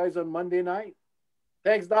see you guys on Monday night.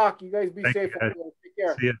 Thanks, Doc. You guys be safe. Take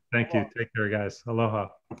care. See you. Thank you. Take care, guys. Aloha.